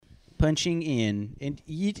punching in, and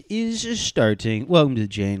it is starting. Welcome to the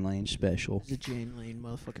Jane Lane special. It's a Jane Lane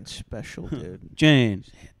motherfucking special, dude. Jane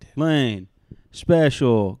Lane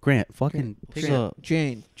special. Grant, fucking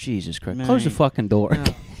Jane. Jesus Christ. Man. Close the fucking door. No.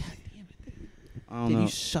 I don't Dude, know. you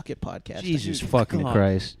suck at podcasting. Jesus Dude, fucking God.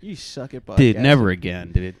 Christ. You suck at podcasting. Dude, never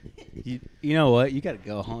again, dude. You know what? You got to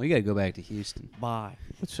go home. You got to go back to Houston. Bye.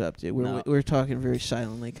 What's up, dude? No. We're talking very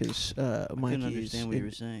silently because I couldn't Mikey's understand what you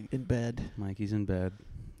were saying. in bed. Mikey's in bed.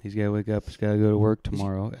 He's got to wake up. He's got to go to work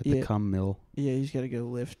tomorrow at the Yeah. cum mill. Yeah, he's got to go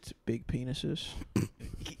lift big penises.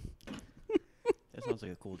 That sounds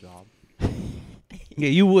like a cool job. Yeah,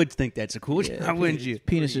 you would think that's a cool Yeah, job, wouldn't you?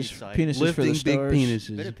 Penises exciting. for the Lifting big stars. But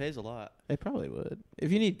penises. it pays a lot. They probably would.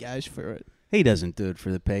 If you need guys for it. He doesn't do it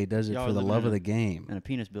for the pay. He does it Y'all for are the living love in of a- the game. In a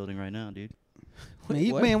penis building right now, dude.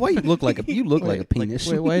 What? Man, why you look like a like a penis?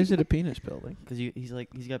 Wait, why is it a penis building? Because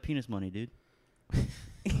he's got penis money, dude.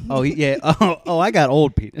 Oh, yeah. Oh, I got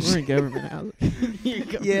old penis. We're in government housing.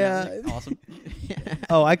 Yeah. Awesome.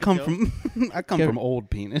 Oh, I come Go. from from old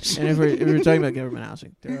penis. And if we're talking about government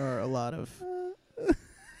housing, there are a lot of.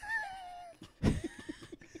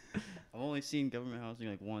 I've only seen government housing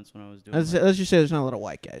like once when I was doing. Let's just say there's not a lot of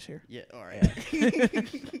white guys here. Yeah. All right.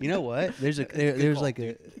 You know what? There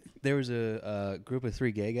was a group of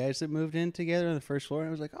 3 gay guys that moved in together on the first floor, and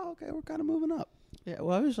I was like, oh, okay, we're kind of moving up. Yeah,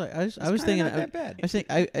 well, I was It's thinking, not that bad. I think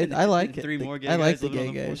I like it. Three more gay I like guys the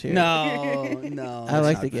living gay on the guys floor? here. No. I that's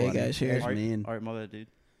like not the gay funny. guys here. That's All mean. right, my bad, dude.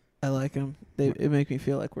 I like them. It make me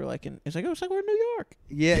feel like we're like in. It's like we're in New York.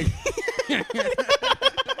 Yeah.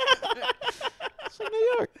 It's like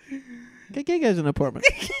New York. Get gay guys in an apartment.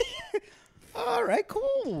 All right,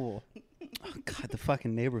 cool. Oh, God, the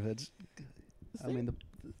fucking neighborhoods. I mean,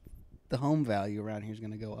 the home value around here is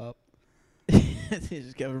going to go up.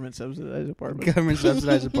 These government subsidized apartments. Government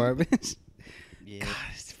subsidized apartments. Yeah. God,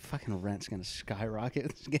 this fucking rent's going to skyrocket.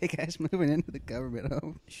 This gay guy's moving into the government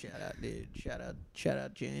home. Shout out, dude. Shout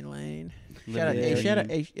out Jane Lane. Living Shout out,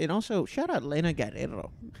 in- and also shout out Lena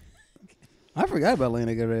Guerrero. I forgot about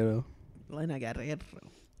Lena Guerrero. Lena Guerrero.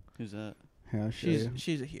 Who's that? Here, I'll show you.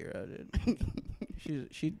 She's a hero, dude.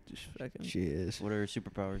 she just fucking She is. What are her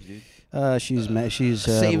superpowers, dude? She's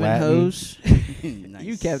saving Latin. hoes. Nice.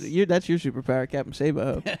 You Captain. That's your superpower, Captain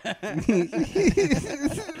Sabo.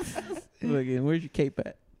 Look, where's your cape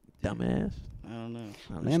at, dumbass? I don't know.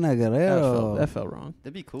 Lena Guerrero. That felt wrong.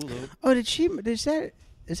 That'd be cool though. Oh,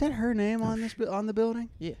 is that her name on on the building?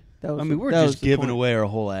 Yeah. That was I mean, we're that was just the giving point. away our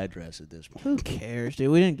whole address at this point. Who cares,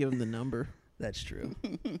 dude? We didn't give him the number. That's true.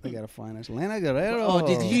 They gotta find us. Lena Guerrero. Oh,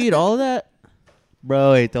 did you eat all of that?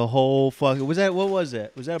 Bro, ate the whole fucking. Was that? What was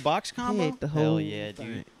it? Was that a box He combo? ate the Hell whole yeah, thing.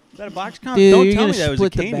 dude. Was that a box combo? Dude, Don't you're tell me gonna that was a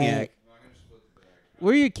split the caniac. bag.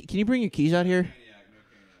 Where are you? Can you bring your keys out here?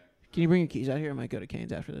 Can you bring your keys out here? I might go to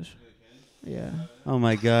Cane's after this. Yeah. Oh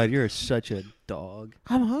my God, you're such a dog.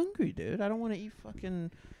 I'm hungry, dude. I don't want to eat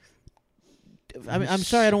fucking. I mean, I'm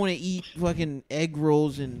sorry. I don't want to eat fucking egg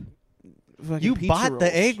rolls and fucking. You pizza bought rolls.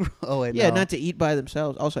 the egg roll. Oh wait, Yeah, no. not to eat by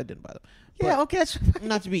themselves. Also, I didn't buy them. Yeah, But okay. That's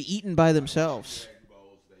not to be eaten by themselves.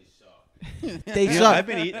 They You know, suck. I've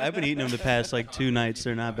been eating them the past like 2 nights.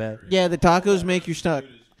 They're not bad. Yeah, the tacos make you stuck.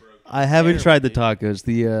 I haven't tried the tacos.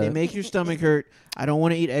 They make your stomach hurt. I don't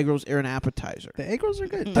want to eat egg rolls. They're an appetizer. The egg rolls are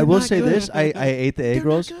good. They're I will not say good. this: I ate the egg They're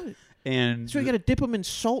rolls, not good. and So you got to dip them in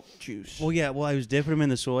salt juice. well, yeah. Well, I was dipping them in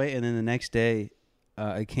the soy, and then the next day,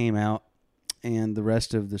 it came out, and the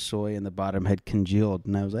rest of the soy in the bottom had congealed,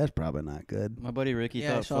 and I was that's probably not good. My buddy Ricky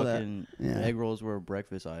Yeah, I thought saw that. fucking Yeah. egg rolls were a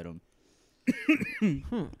breakfast item. I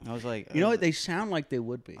was like, You know what? They sound like they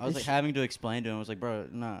would be. I was like having to explain to him. I was like, bro,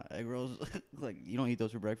 nah, egg rolls, like you don't eat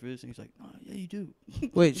those for breakfast. And he's like, oh, yeah, you do.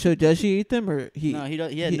 Wait, so does he eat them or he? No, he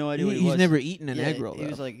had no idea what he he's was. never eaten an Yeah, egg roll. He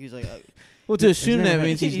was though. like, well, to assume that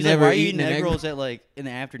means he's like, never why are you eaten eating an egg roll. rolls at like in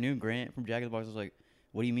the afternoon. Grant from Jack in the Box was like,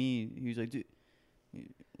 what do you mean? He was like, dude.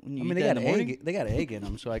 When you I mean, eat they that got in the morning? egg. They got egg in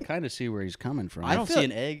them, so I kind of see where he's coming from. I don't feel- see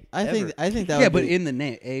an egg. I think that yeah, would but be, in the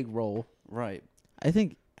name, egg roll. Right. I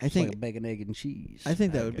think It's like a bacon, egg, and cheese. I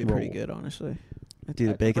think that would be pretty roll. good, honestly. Dude,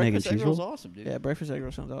 a bacon, egg, and Breakfast cheese roll's roll. awesome, dude. Yeah, breakfast egg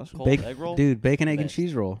roll sounds awesome. Cold egg roll. Dude, bacon, egg, and Best.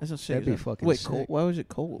 cheese roll. That's not That'd be sick. fucking Wait, sick. cold? Why was it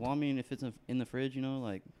cold? Well, I mean, if it's in the fridge, you know,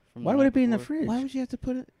 like. From Why the would night it be in the before. fridge? Why would you have to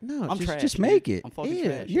put it? No, I'm just trash, Just dude. make it. I'm fucking Yeah,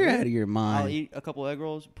 trash. You're dude. out of your I'll mind. eat a couple egg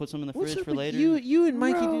rolls, put some in the What's fridge up for with later. you and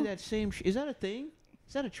Mikey Bro. do that same. Is that a thing?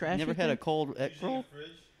 Is that a trash? Never had a cold egg roll?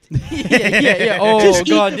 yeah. Oh, Just eat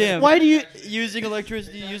goddamn. Why do you? Using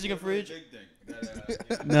electricity, using a fridge?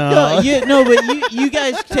 No. But you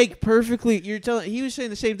guys take perfectly. You're telling. He was saying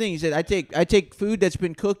the same thing. He said, I take food that's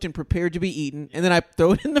been cooked and prepared to be eaten, and then I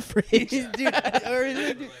throw it in the fridge,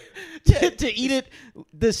 to eat it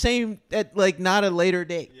the same at like not a later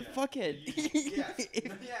date. Fuckhead.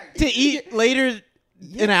 To eat later,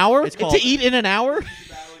 an hour. It's called- To eat in an hour.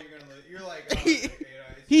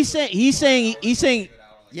 He's saying.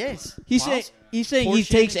 Yes. He's saying he Portion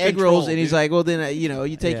takes egg control, rolls and he's dude. like, well, then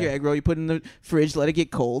you take your egg roll, you put it in the fridge, let it get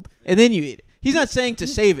cold, and then you eat it. He's not saying to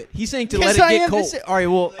save it. He's saying to let it get cold. All right.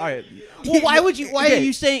 Well. All right. Well, why would you? Why Okay. are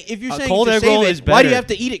you saying if you're A saying cold to egg roll save is it? Why do you better. have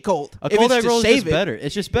to eat it cold? A If cold it's egg to roll is save just it, better.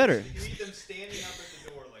 It's just better. You eat them standing up at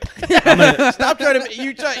the door like. Stop trying to.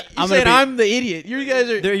 You're saying I'm the idiot. You guys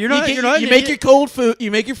are. You're not- You, you're not you an make idiot. your cold food.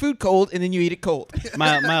 You make your food cold, and then you eat it cold.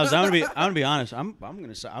 Miles, I'm gonna be honest.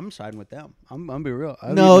 I'm siding with them. I'm gonna be real.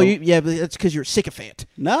 But that's because you're a sycophant.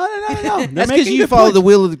 No. That's They're because making you good follow points. the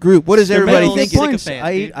will of the group. What is They're everybody making good thinking? points.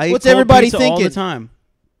 I eat What's cold everybody pizza all the thinking? time.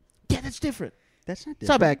 Yeah, that's different. That's not It's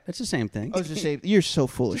not different. bad. That's the same thing. I was just saying, you're so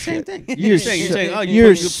full of It's the same shit. thing. You're saying, oh, you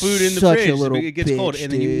you're put your food in the such fridge, a little it gets cold, bitch,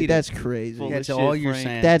 and then you dude. eat it. That's crazy. Full That's of all shit, you're Frank.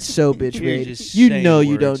 saying. That's so bitch You're made. just You saying know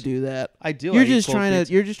you words. don't do that. I do. You're I eat just cold trying pizza.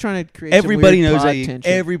 to. You're just trying to create. Everybody some weird knows plot I eat.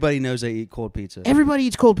 tension. Everybody knows I eat cold pizza. Everybody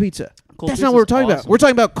eats cold pizza. Cold That's not what we're pizza's talking about. awesome. We're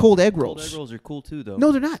talking about cold egg Cold rolls. egg rolls are cool too, though.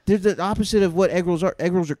 No, they're not. They're the opposite of what egg rolls are.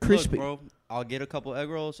 Egg rolls are crispy. Look, bro, I'll get a couple egg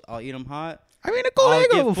rolls. I'll eat them hot. I mean, a cold I'll egg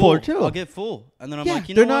get roll before full. too. I'll get full, and then I'm Yeah, like,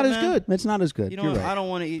 you they're know not what, as man? good. That's not as good. You know You're what? right. I don't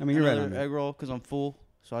want to eat I mean, you're right another on that. egg roll because I'm full.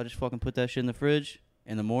 So I just fucking put that shit in the fridge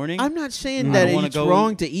in the morning. I'm not saying I that don't wanna it's go-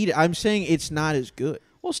 wrong to eat it. I'm saying it's not as good.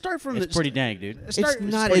 Well, start from It's pretty dank, dude. It's Start-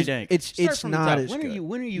 not pretty as. dank. It's Start it's from the not top. as When are good. you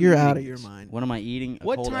You're You're out of eating your this? mind. When am I eating a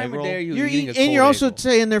What cold time egg of roll? day are you You're eating a and cold you're egg also roll?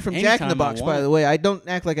 saying they're from Jack in the Anytime I Box, by want the it. way. I don't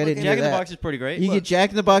act like I didn't Jack hear in the that. Box is pretty great. You get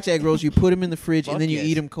Jack in the Box egg rolls, you put them in the fridge, and Fuck then you yes.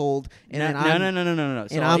 eat them cold. And then no. I'm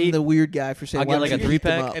So and I'll I'm eat- the weird guy for saying, I'll why get like don't a you heat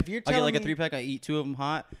them 3-pack. up? If you're I'll get telling like a me- 3-pack. I eat 2 of them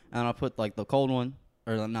hot, and I'll put like the cold one,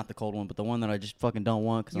 or not the cold one, but the one that I just fucking don't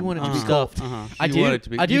want because You want it to I'm be stuffed. I You do. want it to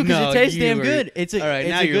be- I do because No, it tastes you damn are- good. It's a. All right, it's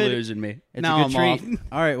now a you're good, losing me. It's Now a good I'm treat. off.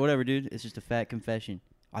 All right, whatever, dude. It's just a fat confession.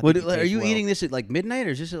 I What, think it are tastes you well. eating this at like midnight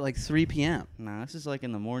or is this at like 3 p.m.? Nah, this is like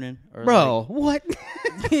in the morning. Or Bro, what?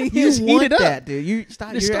 You just heat want it up. that, dude. You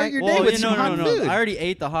stop. Just you're start act- your Like, day well, with yeah, some hot no. food. I already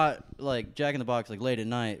ate the hot like Jack in the Box like late at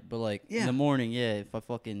night, but like Yeah. in the morning, yeah. If I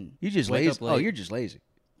fucking You just wake lazy. up late, Oh, you're just lazy.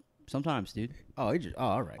 sometimes, dude. Oh,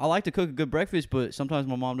 all right. I like to cook a good breakfast, but sometimes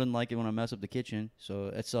my mom doesn't like it when I mess up the kitchen, so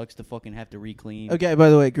it sucks to fucking have to re-clean. Okay, by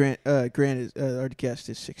the way, Grant is our guest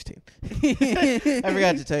is 16. I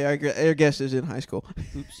forgot to tell you, our guest is in high school.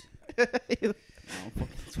 Oops. I'm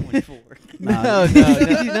fucking 24.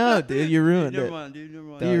 No, dude, you ruined Never it. mind, dude. Never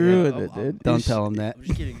mind. You Yeah, ruined I'm- it, dude. Don't tell him that. I'm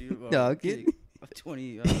just kidding, dude. No, I'm I'm kidding. I'm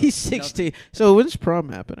 20. He's 16. So when's prom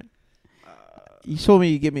happening? You told me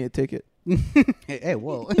you give me a ticket. Hey,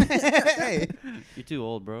 whoa. Hey. You're too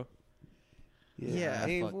old, bro. Yeah.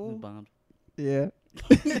 Hey, Fuck, fool. bombed. Yeah.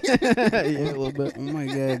 Yeah, a little bit. Oh my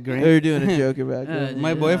God, We Grant. were doing a joke about Yeah, going. dude.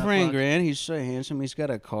 My boyfriend fuck. Grant, he's so handsome. He's got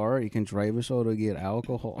a car. He can drive us all to get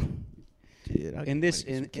alcohol. Dude, I'll In get this, some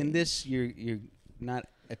in cane. this, you're not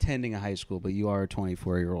attending a high school, but you are a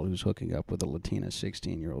 24-year-old who's hooking up with a Latina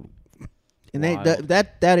 16-year-old. And Wild.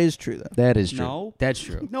 that is true though. That is true. No. That's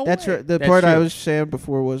true. No That's way. right. The That's part I true. was saying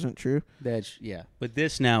before wasn't true. That's yeah. But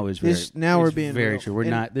this now is very. This- now we're it's being very real. true. We're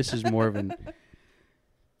And- not. This is more of an.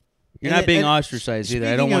 You're And- not being and ostracized either. I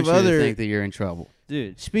speaking don't want of you other- to think that you're in trouble.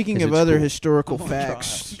 Dude. Speaking 'Cause of it's other cool. historical I'm on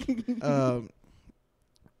facts,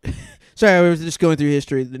 sorry, I was just going through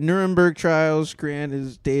history. The Nuremberg trials. Grant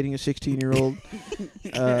is dating a 16-year-old.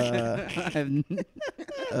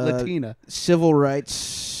 Latina. Civil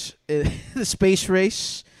rights, the space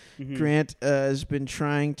race. Mhm. Grant has been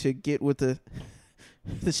trying to get with the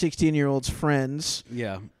 16-year-old's friends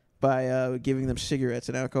Yeah. by giving them cigarettes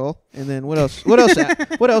and alcohol. And then what else? What else?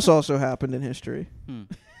 What else also happened in history? Hmm.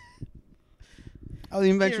 Oh, the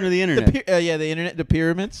invention of the internet. The internet, the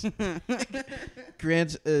pyramids.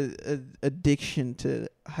 Grant's addiction to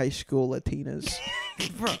high school Latinas.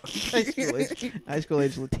 high school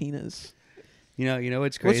age Latinas. You know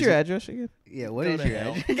what's crazy? What's your address again? Yeah, what Go is to your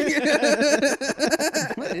hell.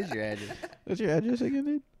 address? What is your address? What's your address again,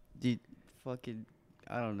 dude? Dude, fucking,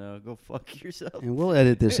 I don't know. Go fuck yourself. And we'll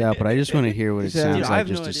edit this out, but I just want to hear what it Is that- sounds Dude, I like have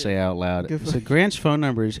just no to idea. say out loud. Good So for- Grant's phone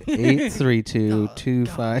number is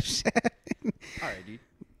 832-257-5935. All right, dude.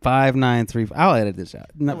 I'll edit this out.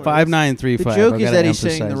 No, worries. 5935. The joke I've is gotta that he's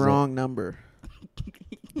saying the emphasize that. wrong number.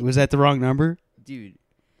 Was that the wrong number? Dude.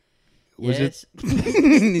 Was yes.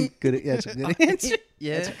 it? Good. Yeah, it's a good answer.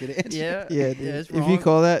 Yeah. That's a good answer. Yeah. Yeah, dude. it's If you wrong.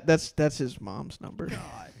 call that's his mom's number.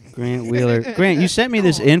 Grant Wheeler. Grant, you sent me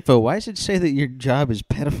this info. Why does it say that your job is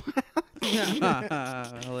pedophile?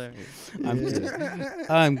 Hilarious. I'm kidding.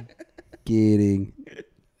 I'm kidding.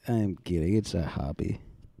 I'm kidding. It's a hobby.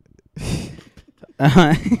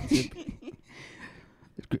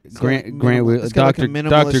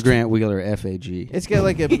 Dr. Grant Wheeler, FAG. It's got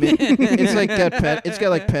like a it's got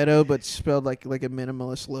like pedo, but spelled like a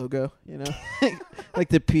minimalist logo. You know, like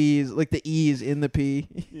the P is like the E is in the P.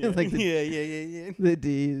 Like yeah. the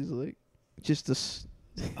D is like just a.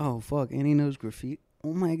 Oh fuck! And he knows graffiti.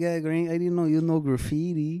 Oh my god, Grant! I didn't know you know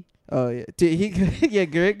graffiti. Oh yeah,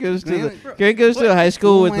 Grant goes to a high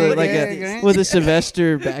school with with a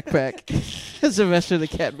Sylvester backpack, a Sylvester the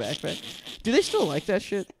cat backpack. Do they still like that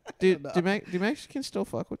shit? Do Mexicans still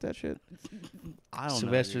fuck with that shit? I don't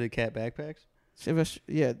Sylvester know. the cat backpacks. Sylvester,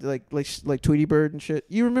 yeah, like Tweety Bird and shit.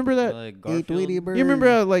 You remember that? Like Hey, Garfield. Tweety Bird. You remember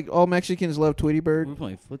how like all Mexicans love Tweety Bird? We're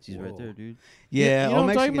playing footsies right Whoa. there, dude. Yeah, you know all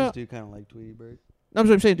what I'm talking Mexicans about? do kind of like Tweety Bird. That's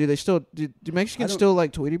what I'm saying. Do they still do Mexicans I don't- still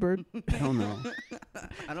like Tweety Bird? I don't know.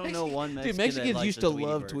 I don't know one Mexican Dude, that Mexicans likes used a to Tweety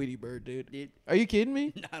love Bird. Tweety Bird, dude. Dude, Are you kidding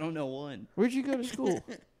me? I don't know one. Where'd you go to school?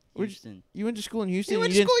 Houston. You went to school in Houston. You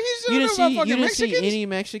went and to school in Houston? You I didn't don't know see. about You fucking didn't see Mexicans? any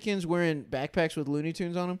Mexicans wearing backpacks with Looney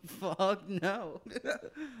Tunes on them. Fuck no.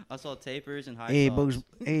 I saw tapers and high Hey, socks. Bugs.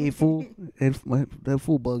 Hey, fool. That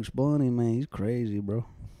fool Bugs Bunny, man. He's crazy, bro.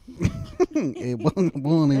 Hey, Bugs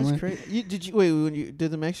Bunny, That's man. crazy.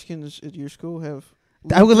 Did the Mexicans at your school have?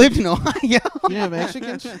 I lived in Ohio. You didn't have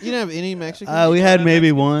Mexicans? You didn't have any Mexicans? We had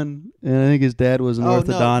maybe one, and I think his dad was an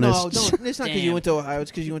orthodontist. No, it's not because you Damn. went to Ohio.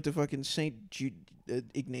 It's because you went to fucking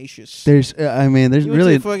Ignatius. There's, there's You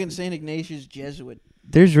really, went to fucking St. Ignatius Jesuit.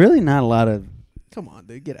 there's really not a lot of, Come on,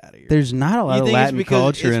 dude, get out of here. there's not a lot You of think it's Latin because-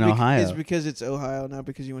 culture in Ohio. It's because it's Ohio, not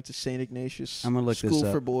because you went to St. Ignatius. I'm gonna look School this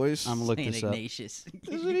up. for boys. I'm gonna look Saint this up. Ignatius.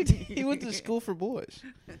 That's what he did. He went to school for boys.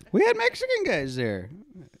 We had Mexican guys there.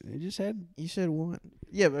 They just had You said one.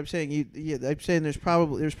 Yeah, but I'm saying you. Yeah, I'm saying there's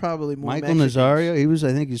probably more. Michael Mexicans. Nazario.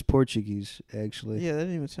 I think he's Portuguese, actually. Yeah, that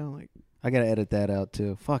didn't even sound like. I gotta edit that out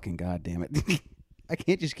too. Fucking goddamn it! I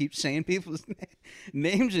can't just keep saying people's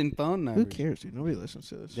names and phone numbers. Who cares, dude? Nobody listens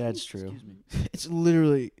to this. That's true. Excuse me. It's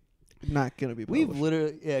literally not gonna be. We've published.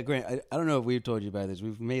 literally, Grant. I don't know if we've told you about this.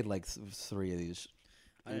 We've made like 3 of these,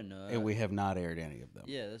 I didn't know. and we have not aired any of them.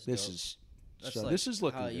 Yeah, that's This dope. is That's so. like This is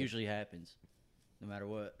looking how it good. usually happens, no matter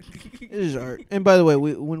what. It is art. And by the way,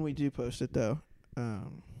 when we do post it though,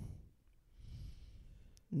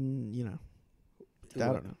 you know, I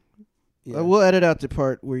don't know. Yeah. We'll edit out the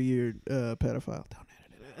part where you're a pedophile. Don't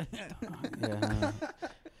edit it out.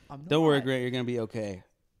 Yeah. Don't worry, Grant. You're gonna be okay.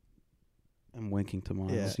 I'm winking to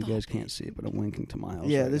Miles. Yeah. You guys can't see it, but I'm winking to Miles.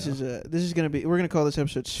 Yeah, right this now. is gonna be. We're gonna call this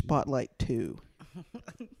episode Spotlight 2.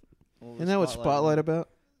 Isn't that what Spotlight about?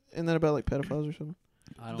 Isn't that about like pedophiles or something?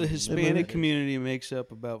 The Hispanic community makes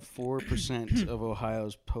up about 4% of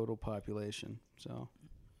Ohio's total population. So,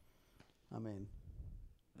 I mean,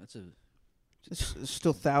 That's a It's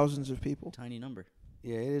still thousands of people. tiny number.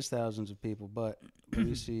 yeah, it is thousands of people, but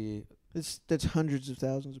we see That's hundreds of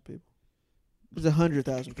thousands of people. There's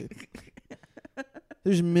 100,000 people.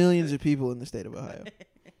 There's millions of people in the state of Ohio.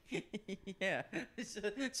 Yeah. So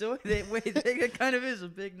that kind of is a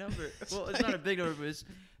big number. Well, it's not a big number, but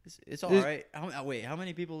it's all There's- right. Wait, how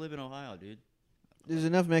many people live in Ohio, dude? There's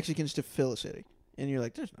enough Mexicans to fill a city, and you're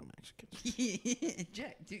like, there's no Mexicans.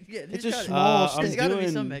 Jack, dude, yeah, It's there's a gotta- small I'm There's got to be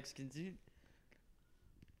doing- some Mexicans, dude.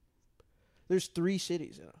 There's 3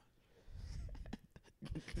 cities.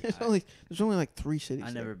 There's only like 3 cities.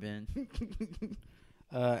 I've there. never been.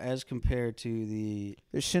 as compared to the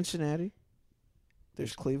There's Cincinnati.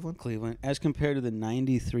 There's Cleveland. Cleveland, as compared to the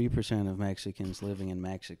 93% of Mexicans living in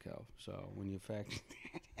Mexico. So when you factor,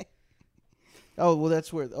 Oh well,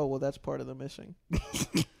 that's where. Oh well, that's part of the missing.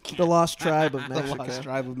 The lost tribe of the Mexico. lost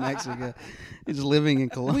tribe of Mexico is living in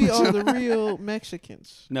Colombia. We are the real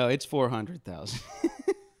Mexicans. No, it's 400,000.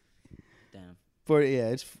 Damn.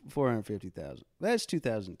 It's 450,000. That's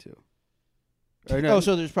 2002. Or no, Oh,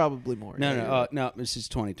 so there's probably more. no, Yeah, no, you're right. no. This is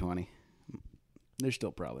 2020. There's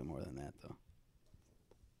still probably more than that, though.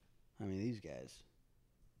 I mean, these guys,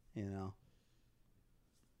 you know,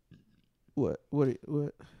 What?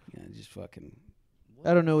 yeah, just fucking.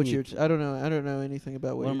 I don't know what Yeah. you're. I don't know. I don't know anything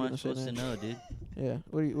about what What you're am I gonna say supposed to next. know, dude? Yeah.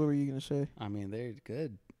 What were you gonna say? I mean, they're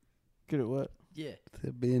good. Good at what? Yeah.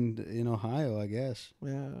 They're being in Ohio, I guess.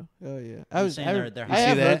 Yeah. Oh yeah. I'm saying they're I You see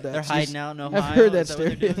have that? heard that. They're hiding out in Ohio. I've heard that Is what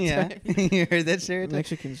they're doing? stereotype. You heard that stereotype?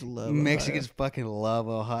 Mexicans love Mexicans fucking love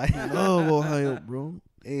Ohio. Ohio. Love Ohio, bro.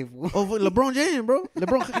 Hey, Oh, for LeBron James, bro.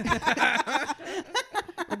 LeBron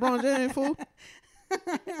James, fool.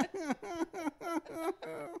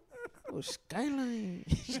 Skyline.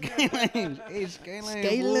 Skyline. Hey, Skyline.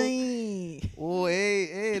 Skyline. Oh,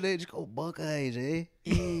 hey, let's go Buckeyes, eh?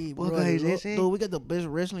 Hey, Buckeyes, brother, ese. dude, we got the best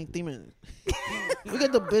wrestling team in. We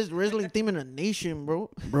got the best wrestling team in the nation, bro.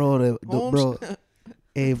 Bro, Holmes? bro.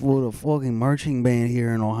 Hey, for the fucking marching band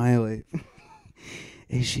here in Ohio.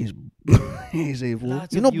 Hey, she's. Hey, say, fool.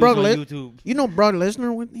 Lots You of know views Brock on Les- YouTube. You know Brock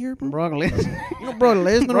Lesnar went here, bro. Brock Lesnar. You know Brock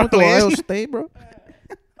Lesnar Brock went to Ohio Lesnar? State, bro.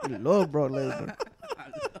 I love Brock Lesnar.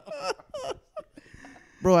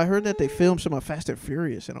 Bro, I heard that they filmed some of Fast and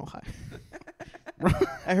Furious in Ohio.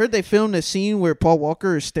 I heard they filmed a scene where Paul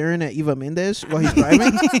Walker is staring at Eva Mendes while he's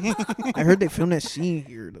driving. I heard they filmed that scene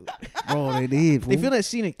here, dude. Bro, they did. They filmed that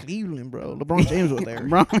scene in Cleveland, bro. LeBron James was there.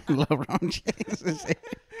 LeBron James is there.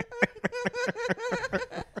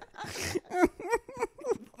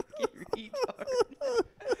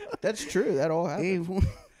 That's true. That all happened. Hey, fool.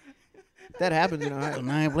 That happens in Ohio.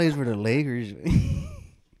 Now he plays for the Lakers.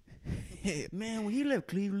 Hey, man, when he left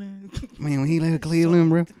Cleveland, Man, when he left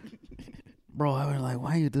Cleveland, bro, I was like,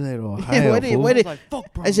 why you do that to Ohio, why did- fool? why I did- was like,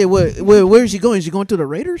 fuck, bro. I said, where is he going? Is he going to the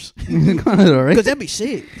Raiders? Because Because that'd be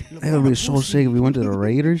sick. that would be so sick if we went to the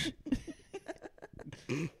Raiders.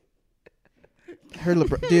 I heard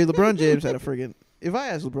LeBron James had a friggin'. If I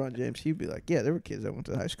asked LeBron James, he'd be like, yeah, there were kids that went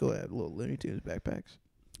to high school that had little Looney Tunes backpacks.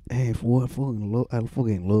 Hey, fool, I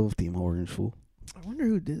fucking love Team Orange, fool. I wonder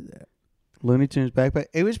who did that. Looney Tunes backpack.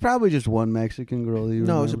 It was probably just one Mexican girl that you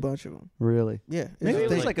No, it was a remember. bunch of them. Really? Yeah. Maybe it it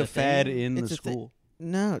was was like like a the fad thing. in It's the a thing. school.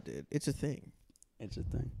 No, dude. It's a thing. It's a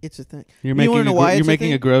thing. It's a thing. You're You making wanna know why you're it's a making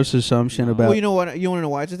thing? a gross assumption No. about. Well, you know what? You want to know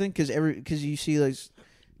why it's a thing? Because you see, like,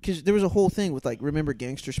 because there was a whole thing with, like, remember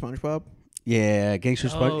Gangster SpongeBob? yeah, Gangster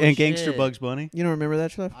Oh, and Gangster shit. Bugs Bunny. You don't remember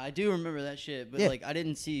that stuff? I do remember that shit, but Yeah. like I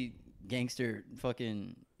didn't see gangster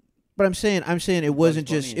fucking. But I'm saying it wasn't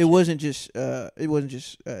Bunny just and it shit. wasn't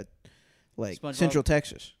just like SpongeBob? Central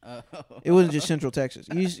Texas. Uh, It wasn't just Central Texas.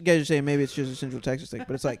 You guys are saying maybe it's just a Central Texas thing,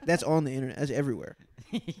 but it's like that's on the internet. That's everywhere.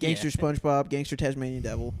 Gangster SpongeBob, Gangster Tasmanian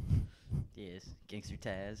Devil. Yes, Gangster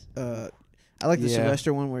Taz. I like the Yeah.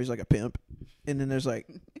 Sylvester one where he's like a pimp, and then there's like,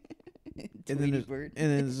 Tweety there's- Bird.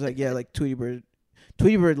 and then it's like like Tweety Bird.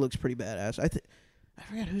 Tweety Bird looks pretty badass. I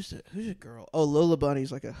forgot who's the girl. Oh, Lola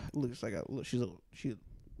Bunny's looks like she's a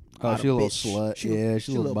Oh, she's a little bitch. slut.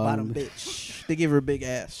 She's a little bottom bottom. bitch. They give her a big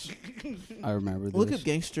ass. I remember this. Look up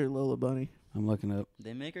Gangster Lola Bunny. I'm looking up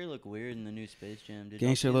They make her look weird in the new Space Jam. Did y'all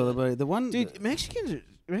Gangster see Lola that? Bunny. The one, Dude, Mexicans are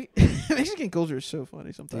right. Mexican culture is so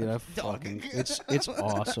funny sometimes. dude, I fucking, it's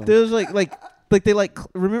awesome. There's like they like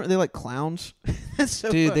remember they like clowns. That's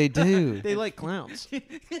so Dude, funny. they do. They like clowns.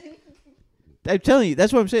 I'm telling you,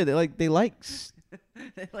 that's what I'm saying. They like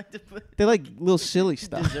They like to put little silly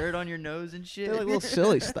stuff. dessert on your nose and shit. They like little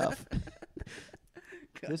silly stuff.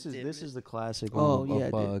 This damn is it. the classic Oh, one yeah, of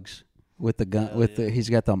dude. Bugs with the gun. Hell With yeah. the he's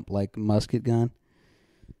got the like musket gun.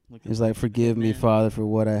 Look He's at like, "Forgive me, man. Father, for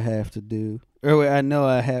what I have to do." Or wait, I know what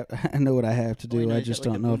I have to Oh, you do. know, I he's just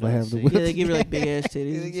got, like, don't know the if I have the boondocks will. Yeah, they give her like big ass titties.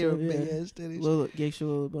 They and give her stuff, big yeah. ass titties. Lola, Gangster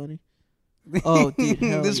Lola Bunny. Oh, dude,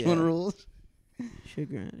 hell this yeah. one rules.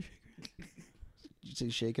 Shake her ass, You say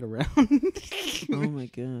shake it around. Oh my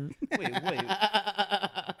god.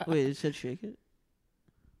 Wait. Wait, it said shake it?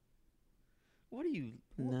 What are you?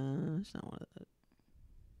 No, it's not one of that.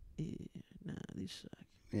 Yeah, nah, these suck.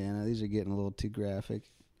 Yeah, no, these are getting a little too graphic.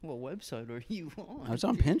 What website are you on? I was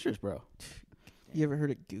on Pinterest, bro. You ever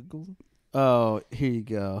heard of Google? Oh, here you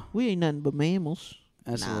go. We ain't nothing but mammals.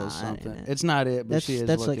 That's a Nah, little that something. ain't it. It's not it, but That's she is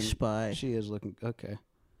that's looking. like spy. She is looking okay.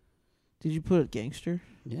 Did you put a gangster?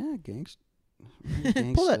 Yeah, gangsta.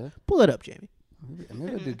 Pull that up, Jamie.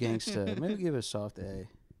 Maybe I'll do gangsta. Maybe give it a soft A.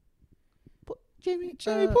 Jamie,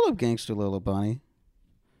 Pull up Gangster Lola Bunny.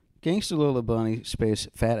 Gangster Lola Bunny space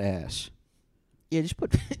fat ass. yeah, just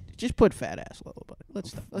put fat ass Lola Bunny.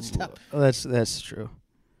 Let's stop. Oh, that's true.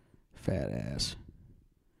 Fat ass.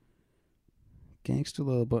 Gangster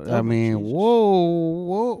Lola Bunny. Oh, I mean, Jesus.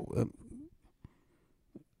 whoa.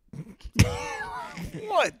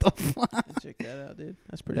 What the fuck? Check that out, dude.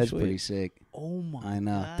 That's pretty That's sweet. pretty sick. Oh my. I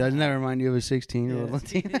know. Doesn't that remind you of a 16-year-old Yeah.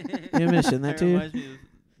 Latina? You want me to send that to you? reminds me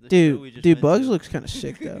of the show we just Dude, went Bugs to. looks kind of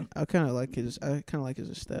sick though. I kind of like his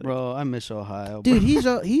aesthetic. Bro, I miss Ohio. Dude,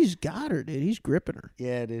 bro. he's got her, dude. He's gripping her.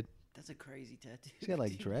 Yeah, dude. That's a crazy tattoo. He's got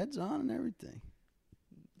like dreads on and everything.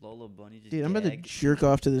 Lola Bunny just Dude, I'm about to gagged. jerk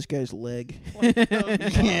off to this guy's leg.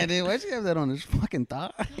 Yeah, dude. Why'd you have that on his fucking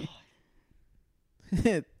thigh?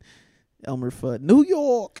 Elmer Fudd, New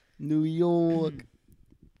York. New York.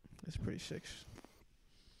 That's pretty sick.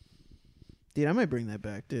 Dude, I might bring that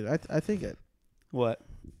back, dude. I think What?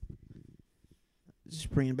 just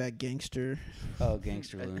bringing back gangster Oh,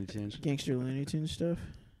 Gangster Looney Tunes. Looney Tunes stuff.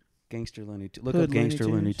 Gangster Looney Tunes. Look Hood up Gangster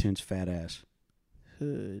Looney Looney Tunes. Tunes fat ass.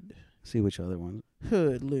 Hood. See which other one.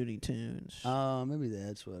 Hood Looney Tunes. Maybe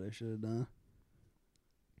that's what I should have done.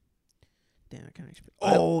 Damn, I kind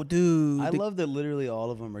of dude. I love that literally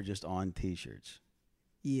all of them are just on T-shirts.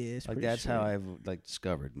 Yeah, it's Like pretty that's sweet. how I've like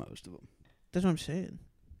discovered most of them. That's what I'm saying.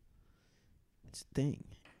 It's a thing.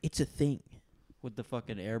 It's a thing. With the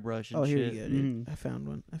fucking airbrush and Oh, shit. here you go, dude. Mhm. I found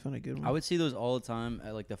one. I found a good one. I would see those all the time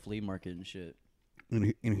at like the flea market and shit.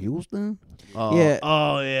 In Houston? Yeah.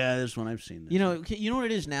 Oh yeah, this one I've seen. This You know what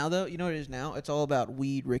it is now though. You know what it is now. It's all about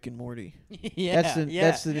weed, Rick and Morty. Yeah, That's the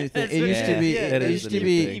new thing. That's It what used to is. be. Yeah, It is used the to new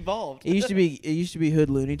be. thing. Evolved. It used to be Hood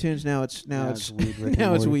Looney Tunes. Now it's Weed, Rick now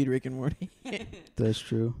and it's Morty. Weed, Rick and Morty. That's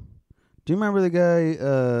true. Do you remember the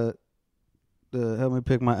guy? Help me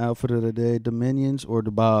pick my outfit of the day: Dominions or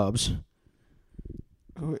the Bobs?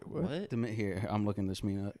 Wait, what? What? Here, I'm looking this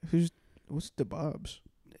meme up. What's the Bobs?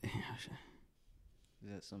 Is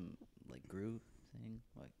that some like groove thing?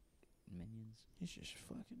 Like Minions? He's just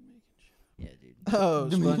fucking making shit. Yeah, dude. Oh,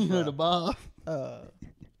 Dominion or the SpongeBob. Bob?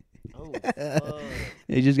 Oh, fuck.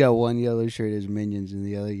 He just got one yellow shirt as Minions and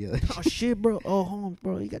the other yellow. Oh shit, bro. Oh, Holmes,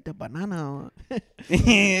 bro. You got the banana on.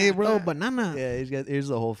 Hey, bro. Oh, banana. Yeah, here's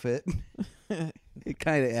the whole fit. It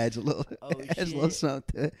kind of adds a little, Oh, adds a little shit.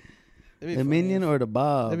 something to it. That'd be The funny Minion if- or the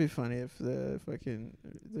Bob? That'd be funny if the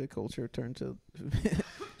culture turned to.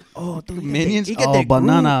 Oh, dude, Minions? You got Oh, that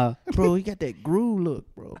banana. groove, bro. You got that groove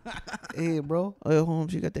look, bro. Hey, bro. Oh,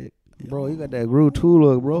 Holmes, you got that. Bro, you got that groove too,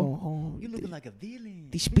 look, Oh, bro. Holmes, You looking like a villain.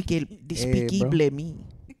 They speak Hey, bro. me.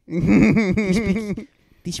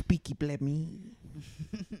 They speaky me.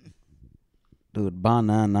 Dude,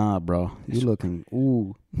 banana, bro. You looking,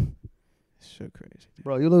 ooh. So crazy.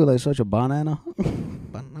 Bro, you look like such a banana.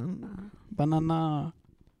 Banana. Banana.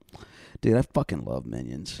 Dude, I fucking love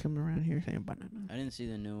Minions. Come around here saying banana. I didn't see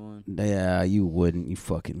the new one. Yeah, you wouldn't, you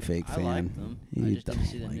fucking fake I fan. liked them. You I just didn't don't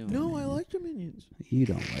see the like new them. one. No, I like the Minions. You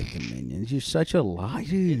don't like the Minions. You're such a liar,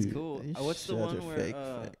 dude. It's cool. You're What's the such one a where? fake,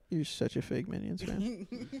 You're such a fake Minions fan.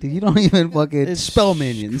 Dude, you don't even fucking It's spell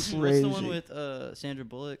Minions. What's the one crazy. with Sandra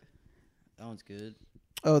Bullock? That one's good.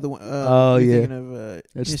 Oh, the one. Oh, you're yeah. Thinking of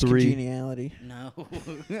That's Miss 3. Congeniality. No.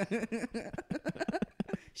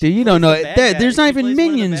 Dude, you don't know it. plays the bad There's guy. not She even plays one of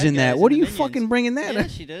the Minions bad in that. guys What are in you the fucking Minions. bringing that Yeah, up?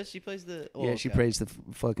 she does. She plays the. Oh, Yeah, she okay. praised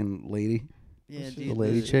the fucking lady. Yeah, What's dude. the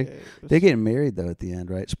lady the- chick. what's- They getting married though at the end,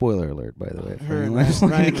 right? Spoiler alert, by the way. for Her and anyone who's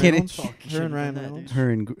looking Ryan to get Reynolds. it. Fuck, you Her and should've Ryan done that, Reynolds. dude. Her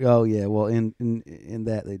and oh yeah, well in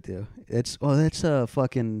that they do. That's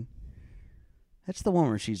fucking. That's the one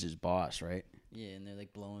where she's his boss, right? Yeah, and they're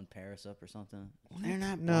like blowing Paris up or something. They're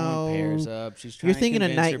not No. blowing Paris up. She's You're trying thinking to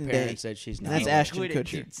of convince Night her and parents Day. that she's And not. that's No, Ashton quit it,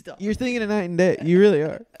 Kutcher. dude, stop. You're thinking of Night and Day. You really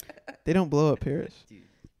are. They don't blow up Paris. Dude.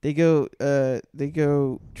 They go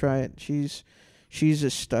try it. She's a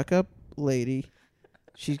stuck-up lady.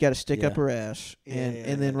 She's got to stick up Yeah. her ass, Yeah,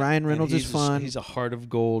 and then Ryan Reynolds is fun. He's a heart of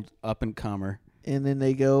gold up and comer. And then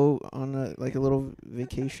they go on a little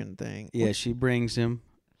vacation thing. Yeah, she brings him,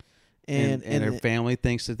 and her family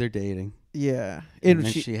thinks that they're dating. yeah, And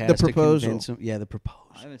then she has the to proposal. convince him. Yeah, the I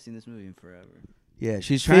proposal. haven't seen this movie in forever. Yeah,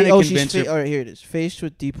 she's trying to convince her. All right, here it is. Faced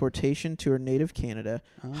with deportation to her native Canada,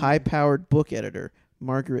 Oh. high-powered book editor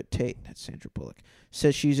Margaret Tate, that's Sandra Bullock,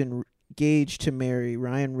 says she's engaged to marry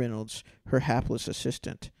Ryan Reynolds, her hapless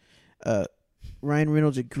assistant. Ryan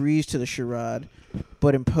Reynolds agrees to the charade,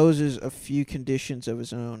 but imposes a few conditions of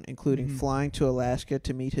his own, including Mhm. flying to Alaska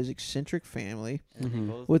to meet his eccentric family, And Mhm. they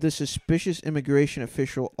both with a suspicious immigration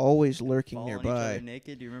official always lurking fall on each nearby. other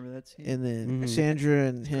naked. Do you remember that scene? And then Mhm. Sandra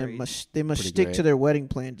and him crazy. must Pretty stick great. to their wedding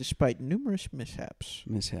plan despite numerous mishaps.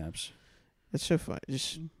 Mishaps. That's so fun.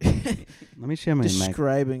 Just Let me see how many.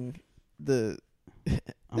 describing the.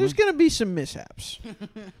 I'm There's gonna be some mishaps.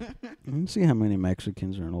 Let me see how many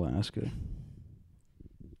Mexicans are in Alaska.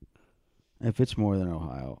 If it's more than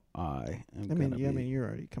Ohio, I am gonna be. You're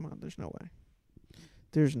already. Come on, there's no way.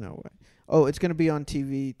 There's no way. Oh, it's gonna be on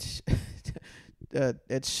TV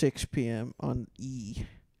at 6 p.m. on E.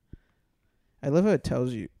 I love how it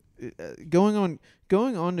tells you. Going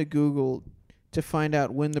on to Google to find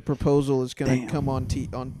out when the proposal is gonna Damn. come on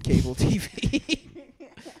cable TV.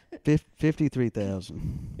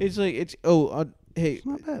 53,000. It's like hey, It's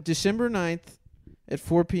not bad. December 9th at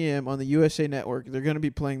 4 p.m. on the USA Network. They're going to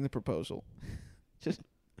be playing the proposal. Just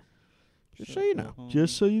so you know.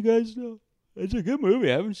 Just so you guys know, it's a good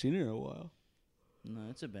movie. I haven't seen it in a while. No,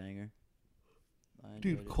 it's a banger. I enjoyed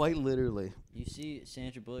Dude, it. quite literally. You see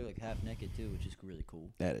Sandra Bullock like half naked too, which is really cool.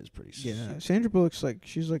 That is pretty Yeah, Sandra Bullock's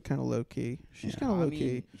she's kind of low key. She's Yeah. kind of I low mean,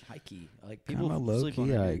 key. high key. Like people Kind of low sleep on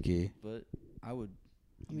key, her, high dude, key. but I would.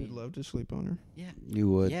 I You'd mean, love to sleep on her. yeah, You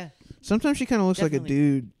would. yeah. Sometimes she kind of looks like a Definitely.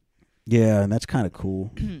 dude. Yeah, and that's kind of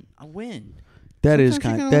cool. I win. That is Sometimes she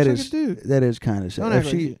kind. kinda That looks is like a dude. that is kind of sad. Don't If act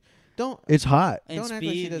like she, you. Don't. it's hot. And Don't act like she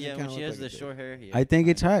Speed, doesn't yeah, kinda when she look has like the a short hair. Yeah, I think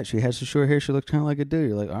kinda. it's hot. She has the short hair. She looks kind of like a dude.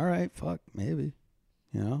 You're like, all right, fuck, maybe.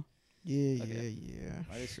 You know, Yeah, Okay. yeah.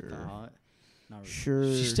 Why is she kinda hot? Not really. Sure.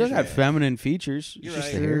 she's still got feminine features. You're It's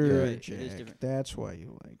just right. the You're haircut. right. It is Jack, different. that's why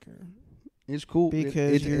you like her. It's cool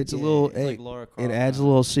Because you're it's a gay. little. It's Hey, like Laura it Croft, adds a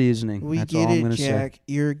little seasoning. We That's get all I'm it, gonna Jack.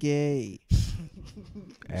 You're gay.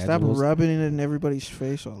 Adds Stop a little- rubbing it in everybody's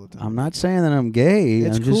face all the time. I'm not saying that I'm gay.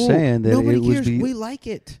 It's I'm cool. just saying that Nobody it would cares. be We like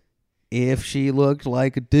it. if she looked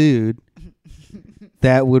like a dude.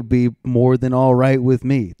 That would be more than all right with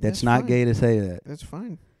me. That's That's not fine. gay to say that. That's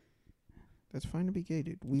fine. That's fine to be gay,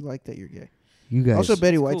 dude. We like that you're gay. You guys, Also,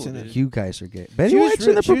 Betty It's White's cool, in it. dude. you guys are gay. Betty She was White's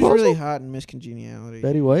in the she was proposal. really hot in Miss Congeniality.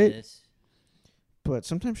 Betty White. Yes. But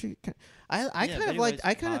sometimes she. I Yeah, kind Betty of like. White's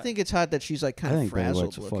I kind of hot. think it's hot that she's like I kind of think Betty frazzled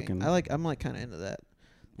White's a looking. fucking- I'm like kind of into that.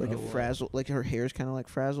 Like Oh, a wow. frazzled. Like her hair's kind of like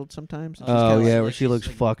frazzled sometimes. and she's Oh kinda yeah, like, where she looks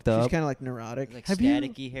she's fucked she's up. kind of like neurotic. Like Have you-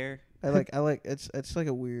 staticky hair. I like. It's like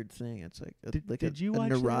a weird thing. It's like Did you a watch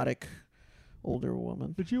that? neurotic older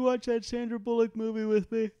woman. Did you watch that Sandra Bullock movie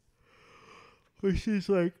with me? Where she's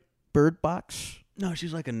like, Bird Box. no,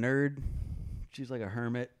 she's like a nerd. She's like a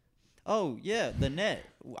hermit. Oh yeah, the net.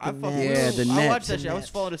 I fucking Net. Yeah, the I net. watched that The shit. I was net.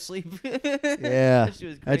 falling asleep. Yeah, That shit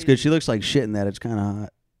was that's good. crazy. She looks like shit in that. It's kind of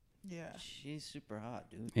hot. Yeah. She's super hot,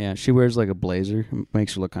 dude. Yeah, she wears like a blazer.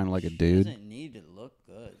 Makes her look kind of like a She dude. doesn't need to look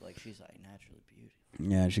good. Like she's like naturally beautiful.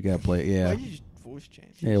 Yeah, she got play. Why Yeah. did you just voice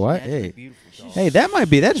change? Hey, what? Naturally Hey, beautiful, dog. hey, that might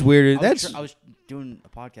be. That's weird. That's I was doing a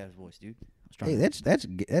podcast voice, dude. I was trying hey,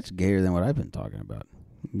 to- that's gayer than what I've been talking about.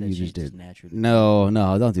 that You she's just did. naturally. No,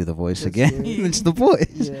 don't do the voice That's again. gay. It's the voice.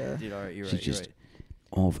 Yeah. Dude, all right, you're She's right. You're just- right.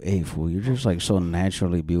 Oh, hey, fool, you're just like so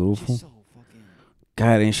naturally beautiful. She's so fucking.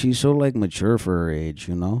 God, and she's so like mature for her age,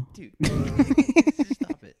 you know. Dude,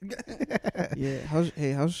 stop it. Yeah. How's She's your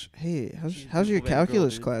a cool baby girl,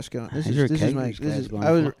 calculus dude. class going? How's your calculus This class is going?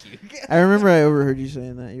 I was. Fuck you. I remember I overheard you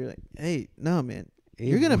saying that. You're like, hey, no, man, Hey,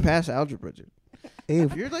 you're gonna fool. pass algebra, dude. Hey,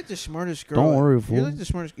 You're like the smartest girl. don't worry, You're fool. like the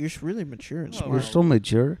smartest. You're really mature and Oh, smart. We're still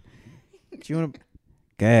mature. Do you want to?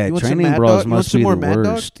 God, You want some training Mad bras Dog? You want must some be more the Mad Dog?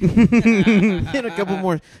 worst. You want a couple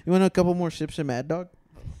more? You want a couple more sips of Mad Dog?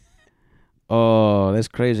 Oh, that's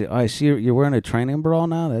crazy. I see you're wearing a training bra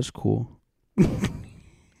now. That's cool.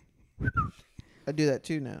 I do that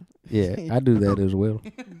too now. Yeah, I do that as well.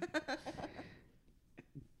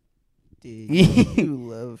 Dude, you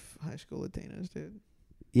love high school Latinos, dude.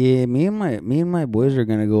 Yeah, me and my boys are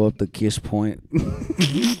gonna go up to Kiss Point.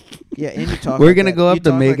 Yeah, and you talk. We're like gonna that. go You up to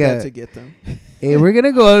talk make like that a- to get them. Hey, we're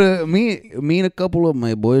gonna go to me and a couple of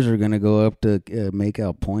my boys are gonna go up to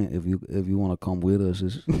Makeout Point if you want to come with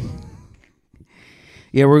us.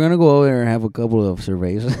 Yeah, we're gonna go over there and have a couple of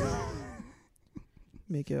surveys.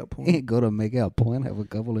 Make out point. Go to Makeout Point, have a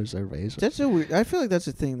couple of surveys. That's so weird. I feel like that's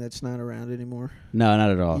a thing that's not around anymore. No,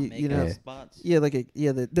 not at all. You Make know- out Yeah. spots. Yeah, like a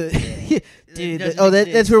the It dude. doesn't That's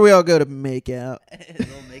exist. where we all go to make out. Little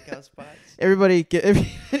makeout spots. Everybody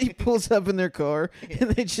pulls up in their car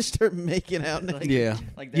and they just start making out. Like- Yeah.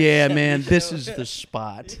 like that Yeah, 70s man, this show. is the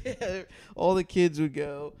spot. Yeah, all the kids would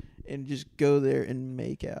go and just go there and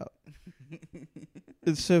make out.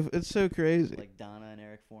 It's so crazy. Like Donna and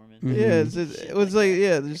Eric Foreman. Mhm. Yeah, Shit it was like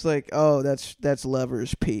just like, oh, that's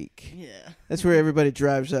Lover's Peak. Yeah. That's where everybody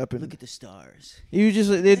drives up and Look at the stars. you just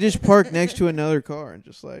they just park next to another car and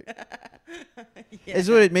just like Yeah. that's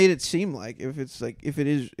what it made it seem like. If it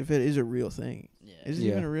is a real thing, Yeah. is it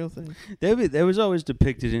Yeah. even a real thing? That was always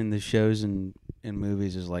depicted in the shows and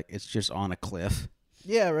movies as like it's just on a cliff.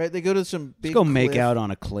 Yeah, right. They go to some big. Let's go make cliff. out on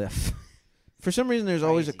a cliff. For some reason, there's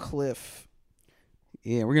always a Crazy. cliff.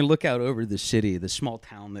 Yeah, we're gonna look out over the city, the small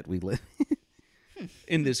town that we live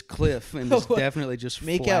in this cliff, and it's definitely just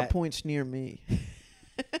Make flat. out points near me.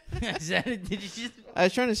 Is that it? Did you just? I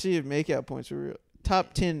was trying to see if make out points were real.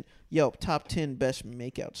 Top 10 Yelp. Top 10 best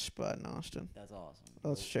make out spot in Austin. That's awesome.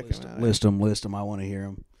 Let's check List them them, out. list them. I want to hear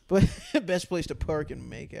them. But best place to park and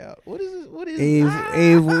make out. What is this? What is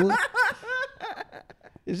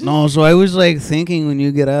is this? No, so I was like thinking when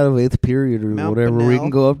you get out of 8th period or Mount whatever, we Bonnell. can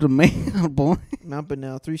go up to Makeout Point. Mount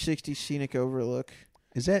Bonnell 360 scenic overlook.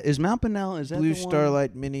 Is Mount Bonnell? Is that Blue the one?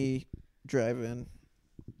 Starlight Mini Drive-In.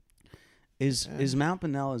 Is Mount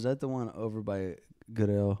Bonnell? Is that the one over by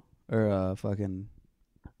Goodell or fucking?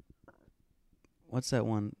 What's that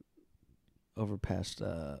one? Over past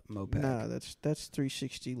Mopac. Nah, that's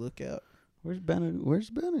 360 lookout. Where's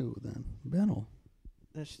Bennu then? Benno.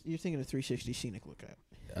 You're thinking of 360 scenic lookout.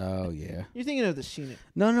 Oh yeah. You're thinking of the scenic.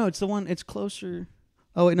 No, it's the one. It's closer.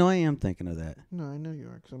 Oh wait, no, I am thinking of that. No, I know you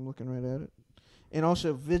are because I'm looking right at it. And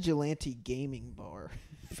also Vigilante Gaming Bar.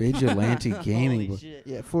 Vigilante gaming. Holy shit.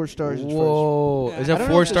 Yeah, 4 stars. Whoa, is I that don't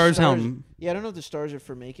know 4 if the stars? How? stars- Yeah, I don't know if the stars are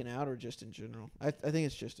for making out or just in general. I think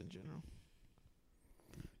it's just in general.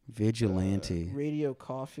 Vigilante. Radio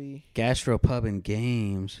Coffee. Gastropub and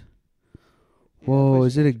games. Yeah, Whoa, that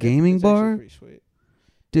place is it a gaming it's actually bar? pretty sweet.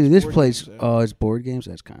 Dude, It's this board place. games, though. Oh, it's board games.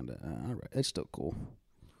 That's kind of all right. That's still cool.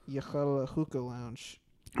 Yachala Hookah Lounge.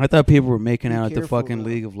 I thought people were making Be out at the careful, fucking though.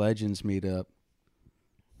 League of Legends meetup.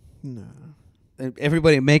 No.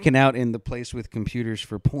 Everybody making out in the place with computers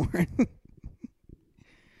for porn.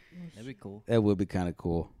 That'd be cool. That would be kind of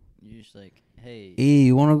cool. You're just like, hey. Hey,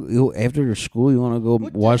 you want to go after school? You want to go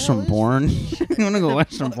What the watch hell some is porn? You want to go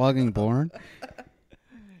watch some fucking porn?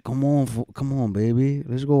 Come on, baby.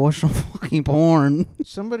 Let's go watch some fucking porn.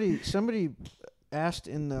 Somebody asked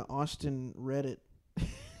in the Austin Reddit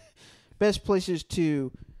best places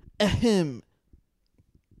to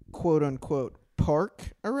quote unquote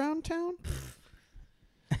park around town.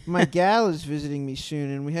 My gal is visiting me soon,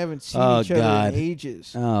 and we haven't seen Oh, each other God. in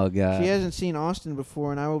ages. Oh god. She hasn't seen Austin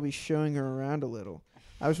before, and I will be showing her around a little.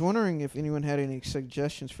 I was wondering if anyone had any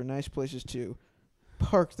suggestions for nice places to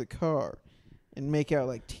park the car and make out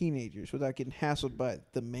like teenagers without getting hassled by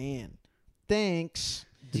the man. Thanks.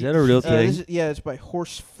 Is that a real thing? It's by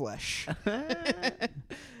Horseflesh.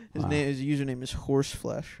 His Wow. His username is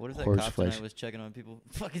Horseflesh. What if that Horse cop flesh. tonight was checking on people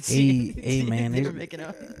fucking Hey, seeing man, they this- were making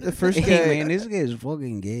out? The first guy, Hey man, this guy is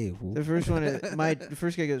fucking gay. Fool. the first one, the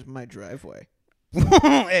first guy goes, my driveway.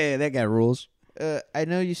 Hey, that guy rules. I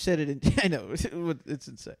know you said it. I know it's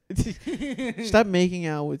insane. Stop making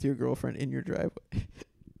out with your girlfriend in your driveway.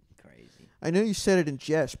 Crazy. I know you said it in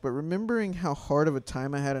jest, but remembering how hard of a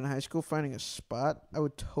time I had in high school finding a spot, I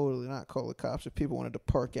would totally not call the cops if people wanted to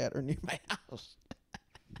park at or near my house.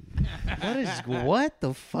 What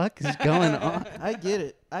the fuck is going on? I get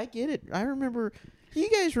it. I remember. You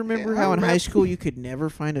guys remember Yeah, how I in high remember. school you could never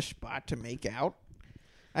find a spot to make out?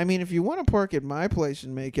 I mean, if you want to park at my place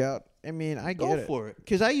and make out, I mean, I get it. for it.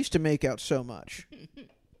 Because I used to make out so much.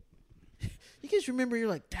 You guys remember? You're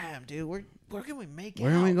like, damn, dude, where can we make out?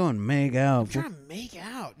 Where are we going? Make I'm out. trying to make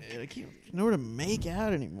out, dude. I can't know to make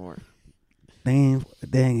out anymore. Dang,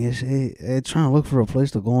 it's trying to look for a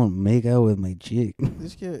place to go and make out with my chick.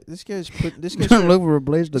 This guy's Trying to look for a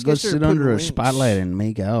place to this go guy started sit under putting a links. spotlight and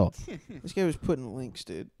make out. This guy was putting links,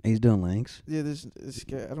 dude. He's doing links. Yeah, this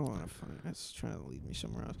guy. I don't want to find. That's trying to lead me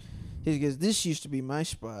somewhere else. He goes, "This used to be my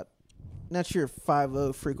spot. Not sure if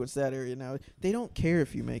 5-0 frequents that area now. They don't care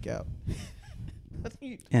if you make out.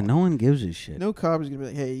 Yeah, no one gives a shit. No cop is gonna be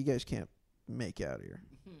like, hey, you guys can't make out here.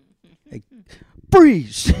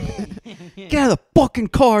 Breeze, get out of the fucking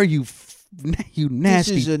car, you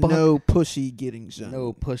nasty. This is a fuck. no pussy getting zone.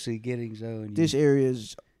 No pussy getting zone. you- This area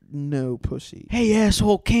is no pussy. Hey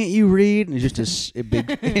asshole, can't you read? And it's just a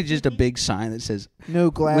big, it's just a big sign that says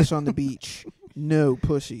No glass on the beach. No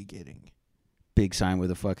pussy getting. big sign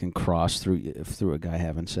with a fucking cross through a guy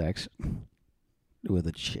having sex with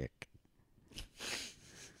a chick.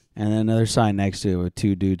 And then another sign next to it with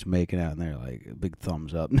 2 dudes making out, and they're like a big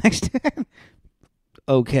thumbs up next to it.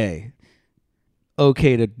 Okay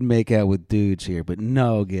to make out with dudes here, but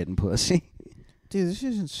no getting pussy. Dude, this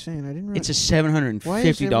is insane. I didn't realize. It's a $750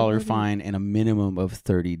 everybody- fine and a minimum of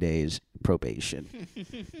 30 days probation.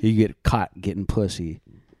 You get caught getting pussy.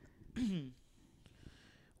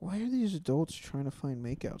 Why are these adults trying to find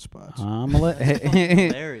makeout spots? I'm gonna let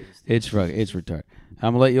Hilarious. it's retarded.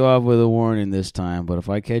 I'm gonna let you off with a warning this time, but if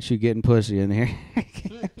I catch you getting pussy in here,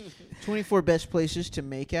 24 best places to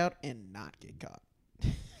make out and not get caught.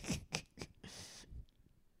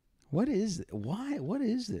 what is why? What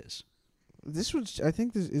is this? This one's. I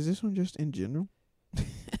think this one just in general.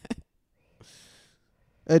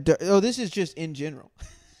 This is just in general.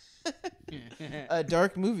 A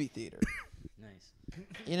dark movie theater Nice.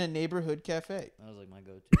 in a neighborhood cafe That was like my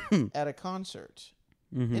go-to. at a concert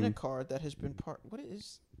Mm-hmm. in a car that has been parked. What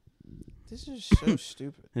is? This is so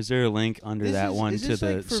stupid. Is there a link under This that is- one is to this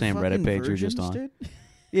the like for same Reddit fucking page you're just virgins, on? dude?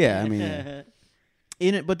 Yeah, I mean, yeah.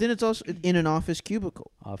 In it, but then it's also in an office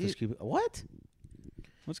cubicle Office cube. What?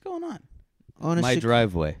 What's going on? on a My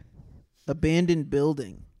driveway. abandoned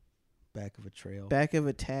building, Back of a trail. back of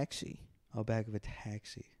a taxi. Oh, back of a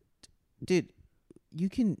taxi. Dude, you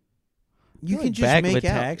can Really, just back make of a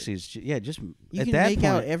out. taxi. Yeah, just You at can that make point.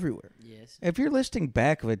 out everywhere. Yes. If you're listing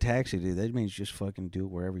back of a taxi, dude, that means just fucking do it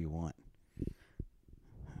wherever you want.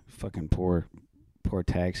 Fucking poor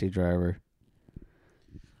taxi driver.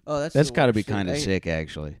 Oh, That's got to be kind of sick,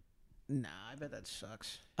 actually. Nah, I bet that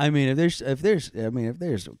sucks. I mean, if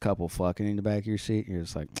there's a couple fucking in the back of your seat, you're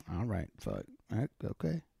just like, all right, fuck, all right,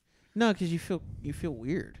 okay. No, because you feel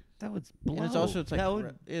weird. That would blow. And it's also like that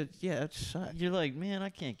would. it sucks. You're like, man, I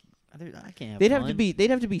can't. I can't. They'd have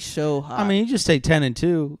to be so hot. I mean, you just say 10 and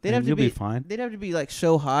 2. They'd have to you'll be fine. They'd have to be like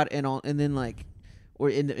so hot and then like,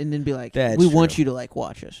 and then be like, That's we want true. you to like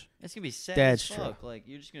watch us. It's gonna be sad That's as fuck. Like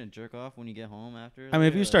you're just gonna jerk off when you get home after. I mean,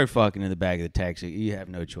 if you start fucking in the back of the taxi, you have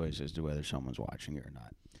no choice as to whether someone's watching you or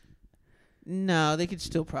not. No, they could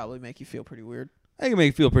still probably make you feel pretty weird. They can make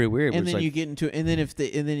you feel pretty weird. And but then it's you like, get into, and then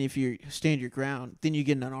if you stand your ground, then you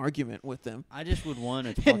get in an argument with them. I just would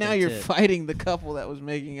want to. And now you're fighting the couple that was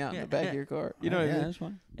making out in the back of your car. You know what I mean? That's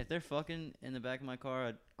fine. If they're fucking in the back of my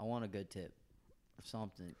car, I want a good tip or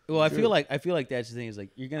something. Well, I feel like that's the thing is like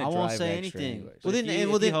you're gonna. I won't drive say extra anything. anyways. Well, Well, then, then- if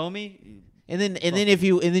well, you then- homie.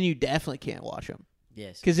 And then you definitely can't watch them.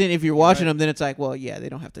 Yes. Because then if you're watching them, then it's like, well, yeah, they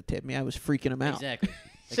don't have to tip me. I was freaking them out. Exactly.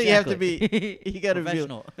 So you have to be, you got to be,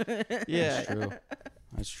 professional. yeah. That's true.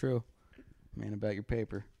 That's true. Man, about your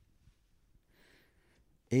paper.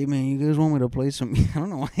 Hey man, you guys want me to play some? I don't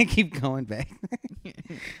know why I keep going back.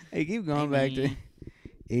 I keep going back to.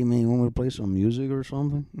 Hey man, you want me to play some music or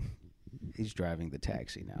something? He's driving the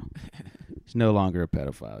taxi now. He's no longer a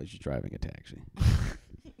pedophile. He's just driving a taxi.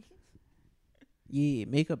 Yeah,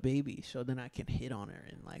 make a baby so then I can hit on her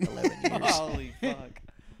in like 11 years. Holy fuck.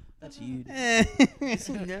 That's you.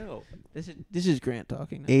 No. This is Grant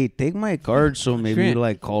talking now. Hey, take my card so maybe Grant. you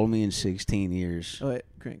like call me in 16 years. Oh wait,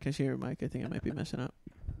 Grant, can I see your mic? I think I might be messing up.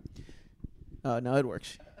 Oh no, it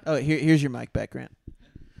works. Oh, here's your mic back, Grant.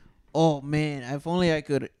 Oh man, if only I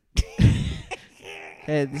could.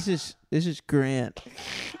 Hey, this is Grant.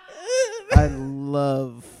 I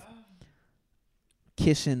love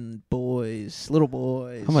kissing boys, little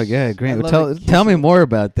boys. Oh my God, Grant! I love Tell me more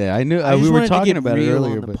about that. I knew I we just were wanted to talking get about it real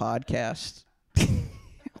earlier, on the but podcast.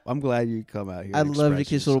 I'm glad you come out here. I and love to express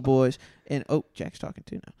kiss little yourself. boys, and Jack's talking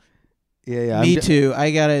too now. Yeah. Me too.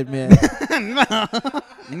 I gotta admit.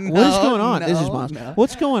 What is going on? This is Miles. No.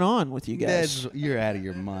 What's going on with you guys? You're out of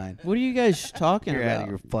your mind. What are you guys talking You're about? out of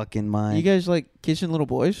your fucking mind. You guys like kissing little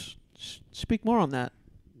boys? Speak more on that.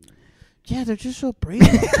 Yeah, they're just so brave.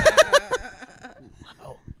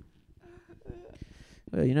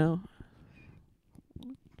 Well, you know,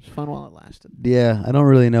 it's fun while it lasted. Yeah, I don't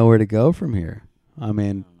really know where to go from here. I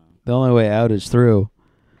mean, the only way out is through.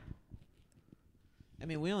 I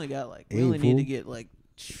mean, we only got like, Hey, we only need to fool. get like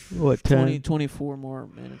What, 20, 24 more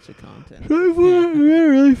minutes of content.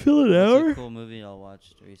 really fill an What's a cool movie I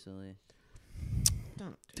watched recently?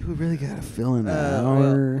 Do we really gotta fill an Well,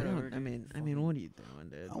 hour? I mean, what are you doing,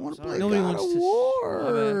 dude? I want to Sorry. play Nobody God wants of to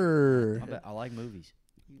War. I like movies.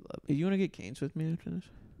 You want to get Canes with me after this?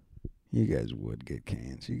 You guys would get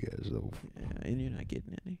cans. You guys though. Yeah, and you're not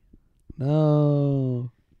getting any. No.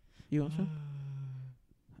 You want some?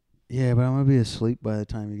 Yeah, but I'm gonna be asleep by the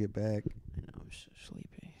time you get back. I know, I'm so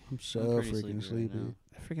sleepy. I'm so pretty freaking sleepy right sleepy. now.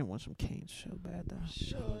 I freaking want some Canes so bad, though.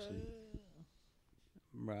 So sleepy.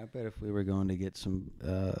 Bro, I bet if we were going to get some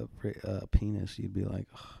penis, you'd be like,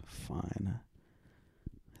 oh, fine.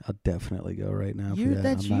 I'll definitely go right now. You- for that.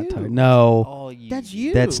 that's I'm not you. tired. No, Oh, you. That's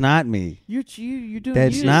you. that's not me. You're doing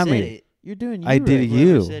That's you. not said me. it. You're doing you. I did right now.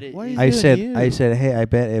 you. Said it. Why are you I doing said, you? hey, I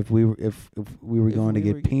bet if we were going to If we were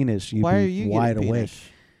get penis, you'd Why are be you wide getting awake. penis?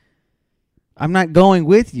 I'm not going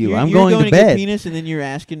with you. I'm You're going to get bed. penis, and then you're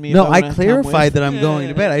asking me. No, if I wanna come clarified with. that I'm going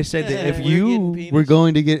to bed. I said that if We're you getting were penis.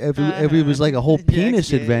 going to get, if it was like a whole Jack's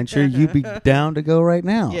penis gay. adventure, you'd be down to go right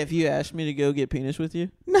now. Yeah, if you asked me to go get penis with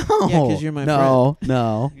you, No. Yeah, 'cause you're my no,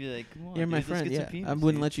 No. You're like, come on, you're my dude, let's friend. get some Yeah, penis, I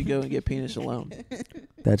wouldn't dude. let you go and get penis alone.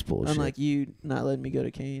 That's bullshit. Unlike you not letting me go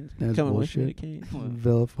to Canes, That's coming with me to bullshit. Canes.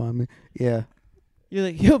 Vilify me. Yeah. You're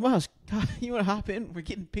like, yo, Miles, you want to hop in? We're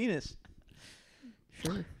getting penis.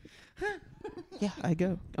 Sure. Yeah, I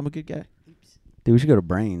go. I'm a good guy. Dude, we should go to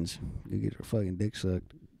Brains. You get your fucking dick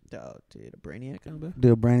sucked. Oh, dude, a brainiac combo.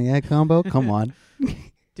 Do a Brainiac combo? Come on.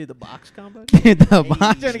 Do the box combo. Dude, the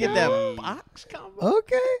box. Trying to get that box combo.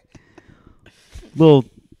 Okay. Little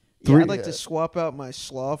Yeah, three. I'd like to swap out my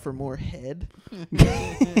slaw for more head.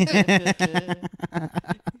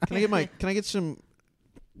 Can I get some?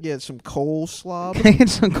 Yeah, some coal slob. Can I get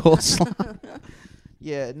some coleslaw?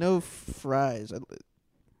 Yeah, no fries. I'd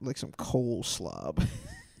like some coal slob.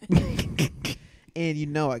 And you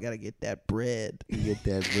know I gotta get that bread. You get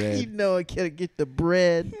that You bread. know I gotta get the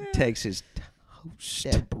bread. Texas toast.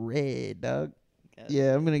 That bread, dog.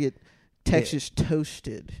 Yeah, I'm gonna get Texas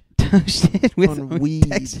toasted. Toasted with On weed.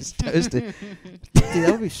 Texas toasted. Dude,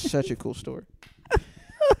 that would be such a cool story.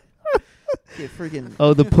 Yeah, freaking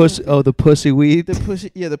Oh, the pussy weed. the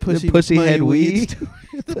pussy. Yeah, the pussy. pussy money head weed. story.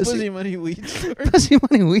 The Pussy- pussy money weed store. Pussy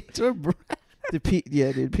money weeds or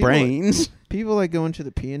Yeah, dude. People, brains. People like going to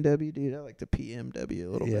the P&W, dude. I like the PMW a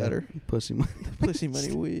little better. Pussy money. Pussy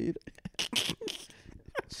money weed.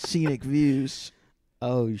 Scenic views.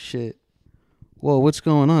 Oh shit. Whoa, what's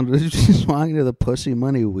going on? Did you just walk into the pussy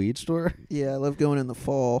money weed store? Yeah, I love going in the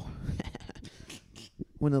fall.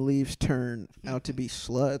 When the leaves turn out to be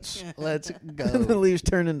sluts. Let's go. The leaves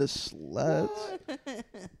turn into sluts.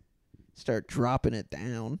 Start dropping it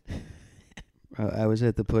down. I was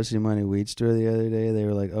at the pussy money weed store the other day. They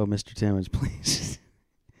were like, "Oh, Mr. Timmons, please,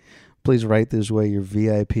 please right this way. Your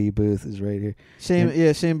VIP booth is right here."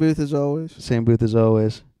 Same booth as always. Same booth as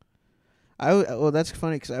always. Well, that's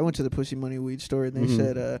funny because I went to the pussy money weed store and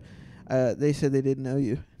they said they didn't know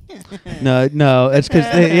you. No, that's because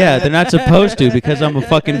they're not supposed to because I'm a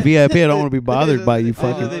fucking VIP. I don't want to be bothered by you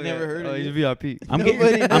fucking. They never heard of he's you. a VIP. I'm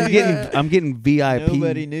getting VIP.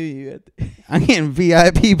 Nobody knew you. I'm getting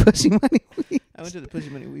VIP pussy money. I went to the pussy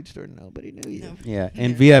money weed store and nobody knew you. Yeah,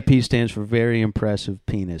 and VIP stands for very impressive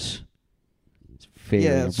penis. It's very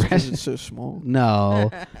It's impressive. so small. No,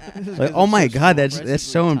 like, oh my god, that's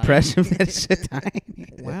so impressive. That's so tiny.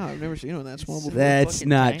 Wow, I've never seen one that small before. That's fucking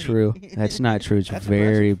not tiny. true. That's not true. It's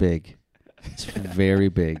very big. It's very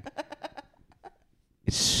big.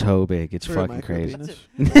 It's so big. It's For a fucking micro crazy. penis.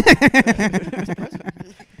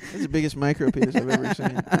 That's the biggest micro penis I've ever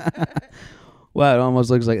seen. Wow, it almost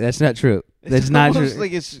looks like that's not true. That's not true.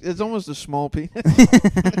 Like it's almost a small penis.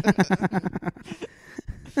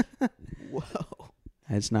 Whoa.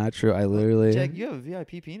 That's not true. I literally. Jack, you have a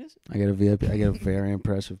VIP penis? I got a VIP. I got a very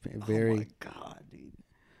impressive. Very. Oh my god, dude.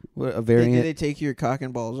 What a very. They take your cock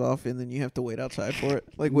and balls off, and then you have to wait outside for it.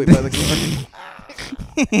 Like wait by the car.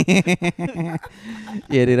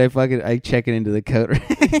 Yeah, dude. I check it into the coat.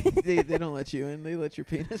 they don't let you in. They let your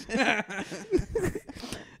penis in.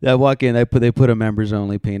 I walk in. They put a members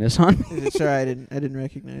only penis on me. Sorry, I didn't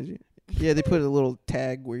recognize you. Yeah, they put a little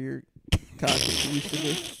tag where your cock used to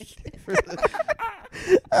be.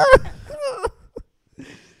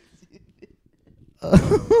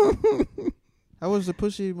 How was the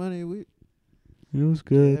pussy money week? It was Yeah,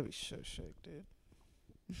 good. that'd be so sick, dude.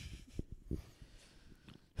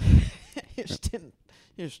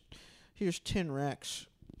 Here's 10 racks.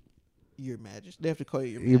 Your Majesty. They have to call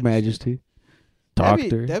you Your Majesty. That'd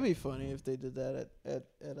Doctor. be funny if they did that at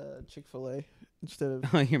Chick-fil-A instead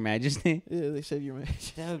of Your Majesty. yeah. They said Your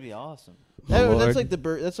Majesty. That would be awesome. Lord. That's like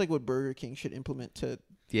that's like what Burger King should implement to.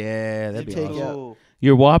 Yeah, that'd They be take awesome. out- Oh.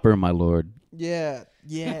 Your Whopper, my lord. Yeah.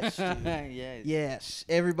 Yes. Dude. Yeah. Yes.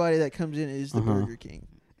 Everybody that comes in is the Uh-huh. Burger King.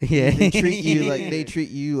 Yeah, They treat you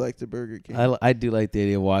like the Burger King. I do like the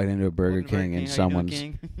idea of walking into a Burger Welcome to King and How you doing,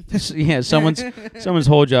 someone's King? someone's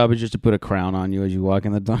whole job is just to put a crown on you as you walk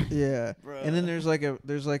in the door. Yeah. Bruh. And then there's like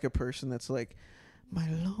a person that's like, my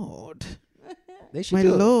lord, They my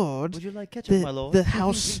lord, Would you like ketchup, my lord? the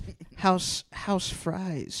house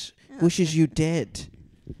fries wishes you dead.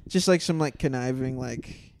 Just like some like conniving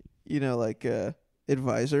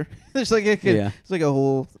advisor. There's like Yeah. it's like a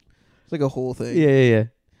whole thing. Yeah.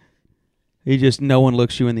 No one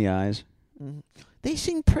looks you in the eyes. Mhm. They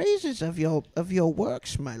sing praises of your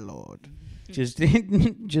works, my lord. Just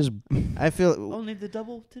I feel Only the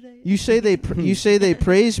double today. you say they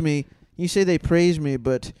praise me. You say they praise me,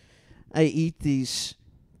 but I eat these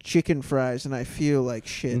chicken fries and I feel like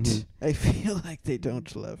shit. Mhm. I feel like they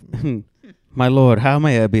don't love me. my lord, how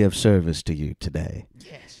may I be of service to you today?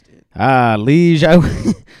 Yes, dude. Ah, liege, I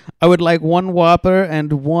would like one Whopper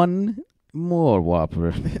and one more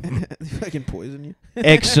Whopper. They fucking poison you.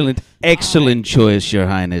 Excellent choice, Your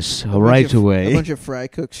Highness. Right A away. bunch of fry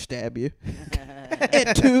cooks stab you.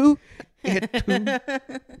 At two.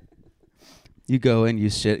 You go in, you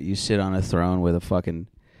sit on a throne with a fucking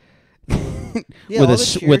Yeah, with all a the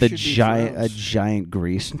s- chairs with a should be giant thrones.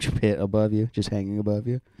 grease pit above you, just hanging above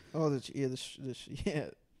you. Oh,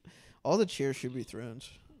 all the chairs should be thrones.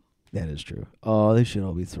 That is true. Oh, they should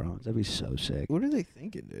all be thrones. That'd be so sick. What are they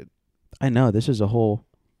thinking, dude? I know this is a whole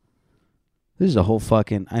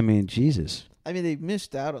fucking. I mean, Jesus. I mean, they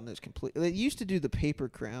missed out on this completely. They used to do the paper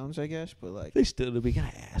crowns, I guess, but like They still do. We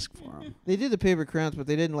gotta ask for them. they did the paper crowns, but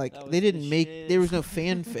they didn't like. That was They didn't the make. shit. There was no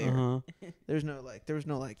fanfare. Uh-huh. There was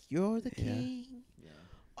no like. You're the Yeah. king. Yeah.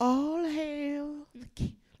 All hail the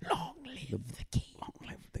king. Long live the king. Long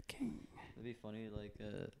live the king. It'd be funny, like,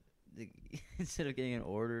 instead of getting an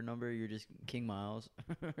order number, you're just King Miles.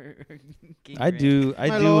 King I Grant. do My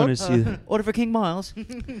want lord, to see that. Order for King Miles.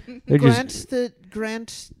 They're Grant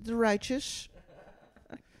the righteous.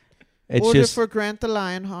 It's Order just for Grant the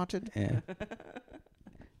lion-hearted. yeah.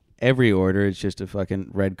 Every order, it's just a fucking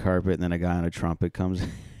red carpet, and then a guy on a trumpet comes.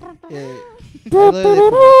 Yeah.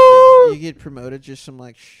 You get promoted, just some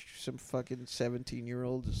fucking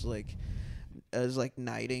 17-year-old is like, as like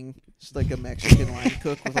knighting. It's like a Mexican line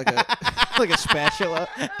cook with like a like a spatula.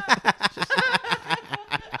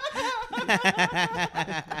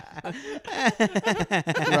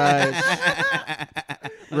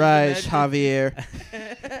 Rise, Javier.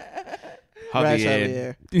 Rise,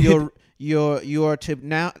 Javier. You are to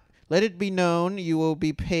now. Let it be known, you will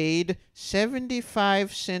be paid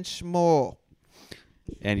 75 cents more.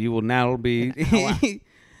 And you will now be.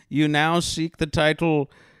 You now seek the title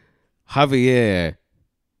Javier,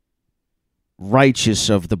 Righteous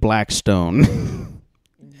of the Blackstone.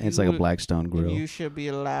 And it's like a Blackstone grill. You should be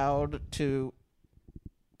allowed to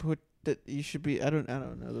put the. You should be. I don't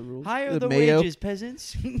know the rules. Higher the mayo. wages,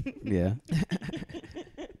 peasants. Yeah.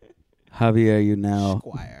 Javier, you now.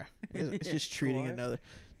 Squire. It's just treating another.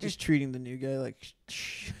 Just treating the new guy like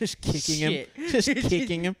just kicking him. Just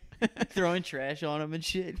kicking him. Throwing trash on him and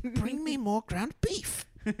shit. Bring me more ground beef.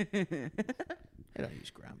 I don't use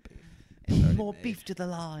ground beef. More beef to the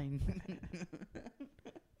line.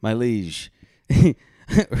 My liege.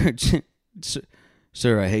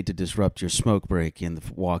 Sir, I hate to disrupt your smoke break in the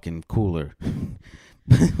walk-in cooler.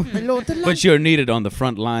 My lord, but you're needed on the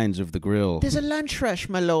front lines of the grill. There's a lunch rush,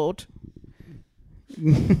 my lord. My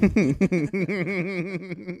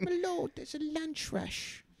lord, there's a lunch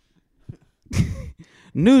rush.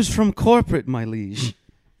 News from corporate, my liege.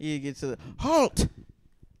 You get to the halt.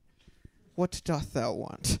 What doth thou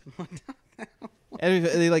want? And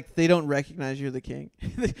they don't recognize you're the king,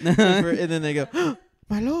 and then they go, oh,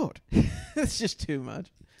 my lord. It's just too much.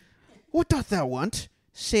 What doth thou want?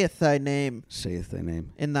 Saith thy name. Saith thy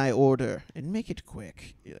name. In thy order, and make it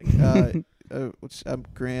quick. Like, I'm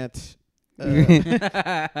Grant.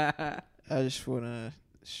 I just wanted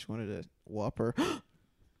a Whopper.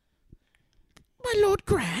 My Lord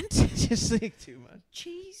Grant. Just like too much.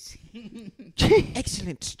 Cheese.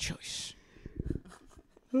 Excellent choice.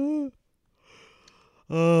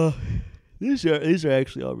 These are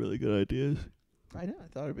actually all really good ideas. I know.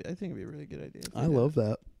 I think it'd be a really good idea. I love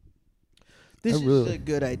that. This is a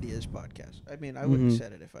good ideas podcast. I mean, I wouldn't have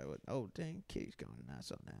said it if I would. Oh, dang, Kitty's going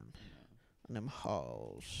nuts on them. On them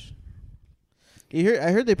halls.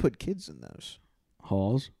 I heard they put kids in those.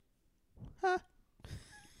 Halls? Huh.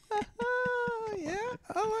 Yeah,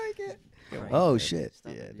 I like it. Oh, shit.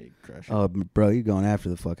 Yeah, they crush it. Oh, bro, you're going after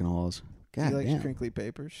the fucking halls. God he likes damn. crinkly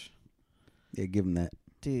papers. Yeah, give him that.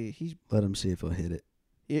 Dude, Let him see if he'll hit it.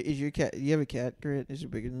 Is your cat? You have a cat, Grant? Is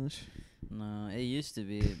it bigger than this? No, it used to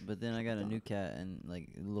be, but then I got a new cat, and like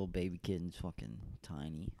the little baby kitten's fucking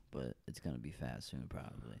tiny, but it's gonna be fat soon,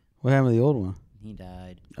 probably. What happened to the old one? He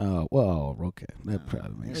died. Oh, well, okay. That No.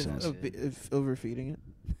 probably makes sense. Of overfeeding it.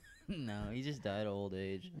 No, he just died of old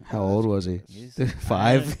age. How old was he? He's 5?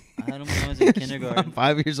 I had him when I was in kindergarten.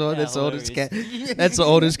 5 years old? Yeah, That's the oldest cat. hilarious. That's the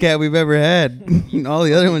oldest cat we've ever had. All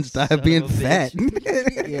the other ones Son died of being a fat.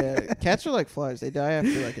 bitch. Yeah, cats are like flies. They die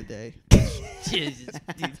after like a day. Jesus,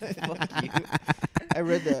 dude, fuck you. I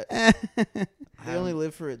read that. They only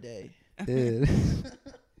live for a day. Dude.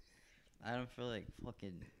 I had him for like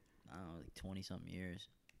fucking, I don't know, like 20-something years.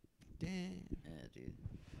 Damn. Yeah, dude.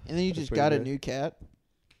 And then you That's just pretty got a good. new cat.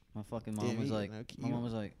 My fucking mom Damn, was you like, know, my mom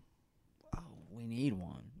was like, oh, we need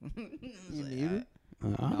one. You need it?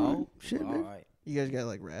 No. Shit, All man. right. You guys got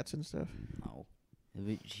like rats and stuff. No.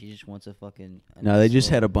 She just wants a fucking. No, they just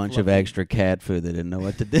had a bunch of fluffy- extra cat food. They didn't know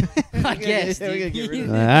what to do. I guess. We gotta get rid of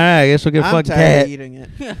All right, I guess we'll get I'm fucking tired cat. of eating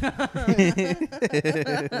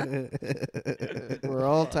it. We're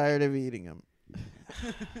all tired of eating them.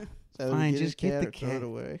 So Fine, get just a get cat the or throw cat. it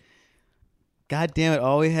away. God damn it!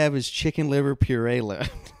 All we have is chicken liver puree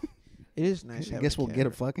left. It is nice. I having guess a we'll cat get a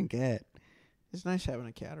around. fucking cat. It's nice having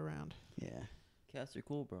a cat around. Yeah, Cats are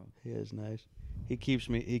cool, bro. he is nice. He keeps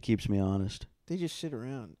me honest. They just sit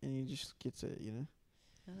around and you just get to, Hell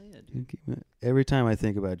yeah, He dude. keep me- Every time I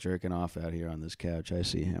think about jerking off out here on this couch, I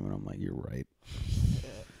see him and I'm like, "You're right."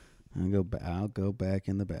 I'll go back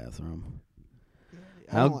in the bathroom.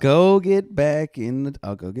 I'll go get back on the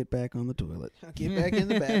toilet. I'll get back in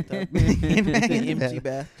the bathtub. Get back The in the empty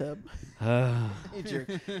bathtub. You jerk,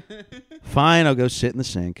 Fine, I'll go sit in the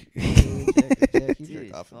sink. you jerk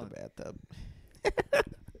Dude, off in the fuck. bathtub. I'm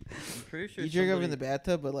pretty sure You jerk off in somebody- the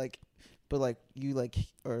bathtub, but you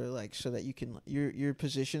so that you can you're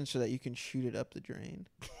positioned so that you can shoot it up the drain.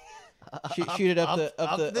 Shoot it up the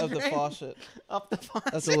faucet. Up the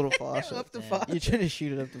faucet. That's a little faucet. Up the Damn. faucet. You're trying to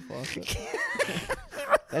shoot it up the faucet.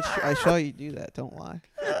 I saw you do that. Don't lie.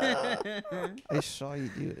 I saw you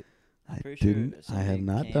do it. I Pretty sure didn't. I somebody have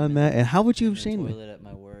not came done in that. And how would you in have the seen me? toilet at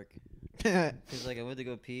my work. Cause like I went to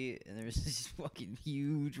go pee and there was this fucking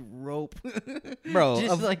huge rope, Bro,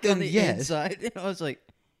 just like on the yes. inside. And I was like,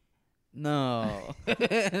 No. And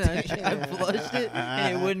I flushed it,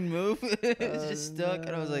 and it wouldn't move. It was just stuck, and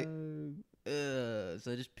I was like, ugh.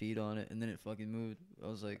 So I just peed on it, and then it fucking moved. I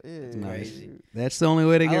was like, it's crazy. That's the only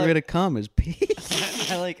way to get rid of cum is pee.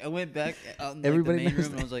 I went back out in the main room,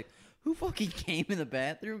 and I was like, who fucking came in the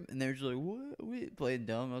bathroom? And they're just like, what? We playing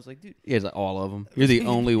dumb. I was like, dude. Yeah, it's like all of them. You're the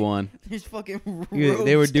only one. There's fucking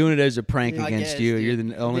They were doing it as a prank I against guess, you. dude. You're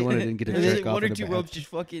the only one who didn't get to There's jerk like off one or in the two bathroom. ropes just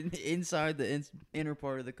fucking inside the inner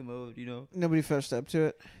part of the commode, you know? Nobody fessed up to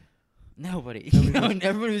it. Nobody.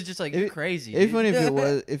 Everybody was just like crazy. It'd be funny if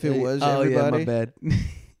it was oh, everybody. yeah, my bad.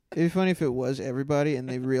 It'd be funny if it was everybody and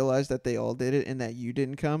they realized that they all did it and that you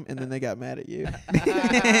didn't come and then they got mad at you.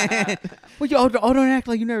 Well, you all don't act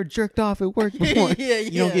like you never jerked off at work before. yeah.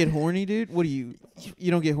 You don't get horny, dude? What do you?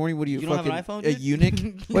 You don't get horny? What are you? You don't fucking have an iPhone, a dude?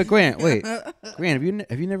 eunuch? Wait, Grant,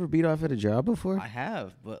 have you never beat off at a job before? I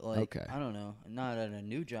have, but like, Okay. I don't know. Not at a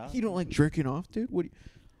new job. You don't like jerking off, dude? What? Do you,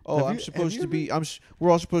 oh, Have I'm you- supposed have to you be. We're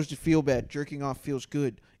all supposed to feel bad. Jerking off feels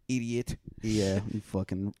good, idiot. Yeah, you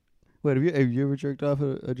fucking. Wait, have you ever jerked off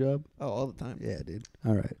at a job? Oh, all the time. Yeah, dude.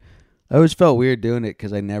 All right. I always felt weird doing it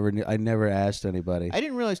because I never asked anybody. I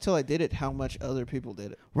didn't realize till I did it how much other people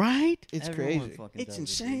did it. Right? It's Everyone crazy. fucking It's does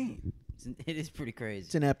insane. It is pretty crazy.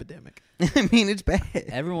 It's an epidemic. I mean, it's bad.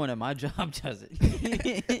 Everyone at my job does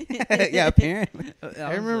it. Yeah, apparently.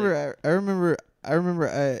 I remember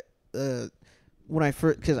when I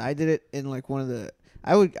first, because I did it in like one of the,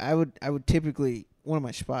 I would typically, one of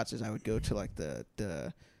my spots is I would go to like the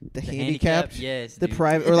handicapped, yes, the dude.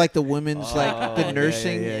 private, or like the women's, like Oh, the yeah,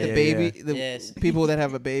 nursing, yeah, the yeah, baby, yeah. the Yes. people that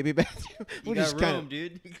have a baby bathroom, You which got is room, kind of,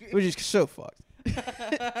 dude. which is so fucked.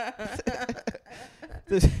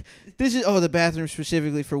 This is the bathroom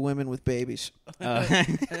specifically for women with babies.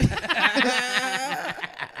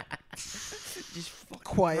 Just fucking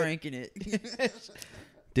Quiet. cranking it.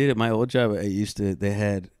 Dude, at my old job,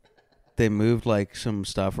 they moved like some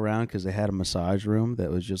stuff around because they had a massage room that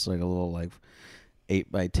was just like a little like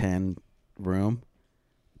 8x10 room.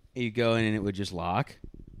 You go in and it would just lock,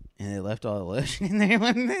 and they left all the lotion in there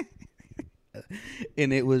one day.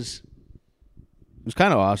 And it was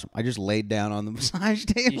kind of awesome. I just laid down on the massage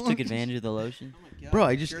table. You just took advantage of the lotion. Bro,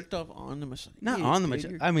 I just jerked off on the massage. not Yeah, on the dude,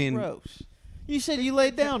 massage. you're I mean, gross. You said you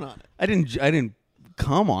laid down on it. I didn't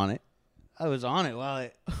come on it. I was on it while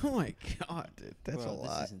it. Oh my god, dude, that's Bro, a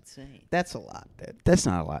lot. This is insane. That's a lot, dude. That's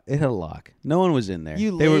not a lot. It had a lock. No one was in there.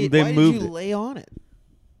 You They laid, they why moved did you it. lay on it?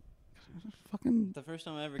 Fucking The first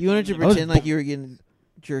time I ever You wanted to came in a- pretend like you were getting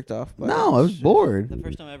jerked off by no, I was bored. The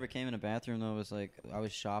first time I ever came in a bathroom though was like I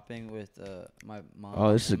was shopping with my mom.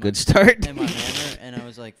 Oh, this is a and good my- start. And my hammer, and I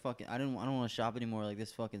was like, "Fucking, I don't want to shop anymore. Like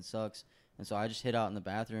this fucking sucks." And so I just hid out in the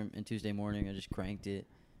bathroom. And Tuesday morning, I just cranked it.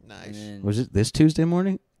 And Nice. then, Was it this Tuesday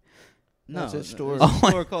morning? no, It's a store. It's a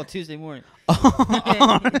store called Tuesday Morning.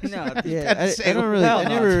 no, Yeah, That's I don't really. hell I no,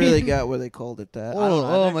 never dude. really got where they called it that. I don't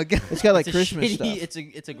know. Oh my god. It's got like it's a Christmas shitty- stuff.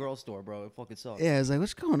 It's a girl store, bro. It fucking sucks. Yeah, I was like,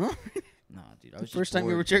 what's going on? Nah, dude. I The was first just time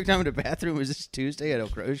you were bored. jerked out in a bathroom was this Tuesday at a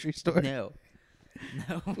grocery store No.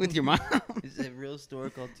 No. with your mom. It's a real store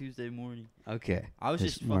called Tuesday Morning. Okay, I was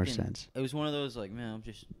Makes just more fucking. sense. It was one of those like, man,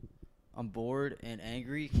 I'm bored and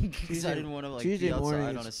angry because I Tuesday- didn't want to like Tuesday be outside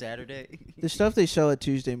morning on is- a Saturday. The stuff they sell at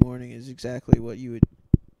Tuesday morning is exactly what you would.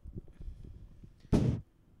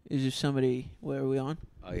 Is there somebody? Where are we on?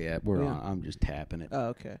 Oh yeah, we're Yeah. on. I'm just tapping it. Oh,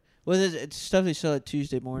 okay. Well, it's stuff they sell at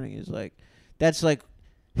Tuesday morning is like, that's like,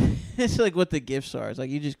 it's like what the gifts are. It's like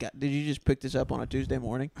did you just pick this up on a Tuesday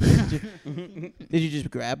morning? Did you just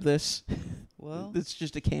grab this? Well, It's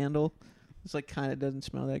just a candle. It's like kind of doesn't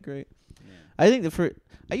smell that great. yeah. I think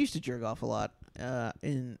I used to jerk off a lot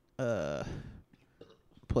in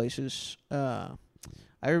places.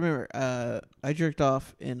 I remember I jerked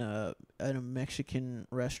off in at a Mexican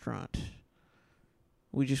restaurant.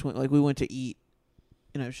 We went to eat,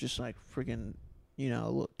 and I was just like freaking, a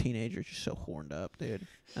little teenager, just so horned up, dude.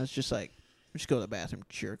 I was just like, just go to the bathroom,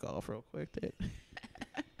 jerk off real quick, dude.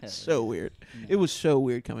 So weird. It was so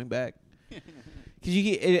weird coming back. Cause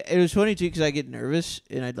it was funny too, cause I get nervous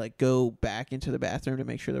and I'd like go back into the bathroom to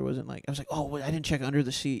make sure there wasn't like I was like, oh wait, I didn't check under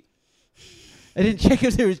the seat. I didn't check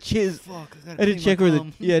if there was jizz. Fuck, I didn't check I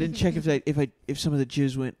didn't check if some of the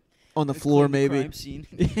jizz went on the floor maybe. Crime scene.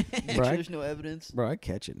 Make sure Right. there's no evidence. Bro, I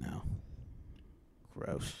catch it now.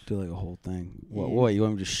 Gross. Do like a whole thing. Yeah. What? You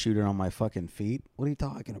want me to just shoot it on my fucking feet? What are you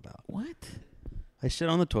talking about? What? I sit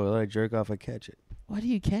on the toilet. I jerk off. I catch it Why do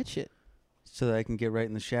you catch it? so that I can get right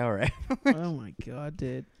in the shower. Oh my god,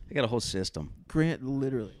 dude. I got a whole system. Grant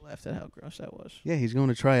literally laughed at how gross that was. Yeah, he's going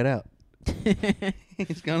to try it out.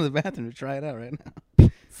 He's going to the bathroom to try it out right now.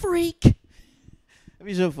 Freak.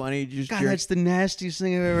 be so funny. Just God, that's the nastiest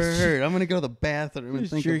thing I've ever heard. I'm gonna go to the bathroom and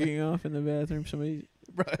just think jerking off in the bathroom. Somebody,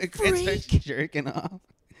 bro, Grant starts jerking off.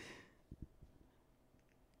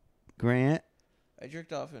 Grant. I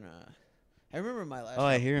jerked off in a. I remember my last. Oh,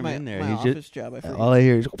 I hear him my, in there. My He's office just, job. I forget. all I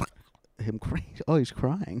hear is him crying. Oh, he's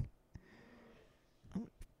crying.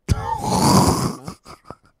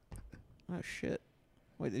 Oh shit!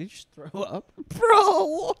 Wait, did he just throw up? Bro,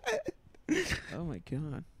 what? Oh my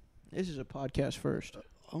god! This is a podcast first.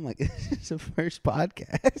 Oh my god, it's the first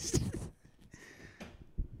podcast.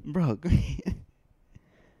 Bro, Grant.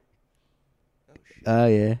 Oh shit! Oh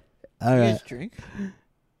yeah. All you right. guys drink?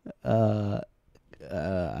 I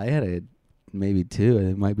had maybe 2.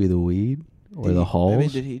 It might be the weed or the halls. I mean,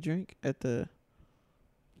 did he drink at the?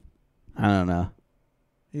 I don't know.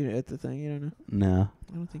 At the thing, you don't know. No.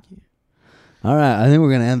 I don't think he. All right, I think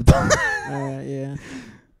we're gonna end the podcast. All right, yeah.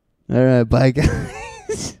 All right, bye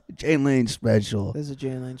guys. Jane Lane special. This is a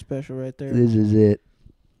Jane Lane special right there. This is it.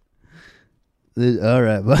 All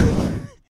right, bye.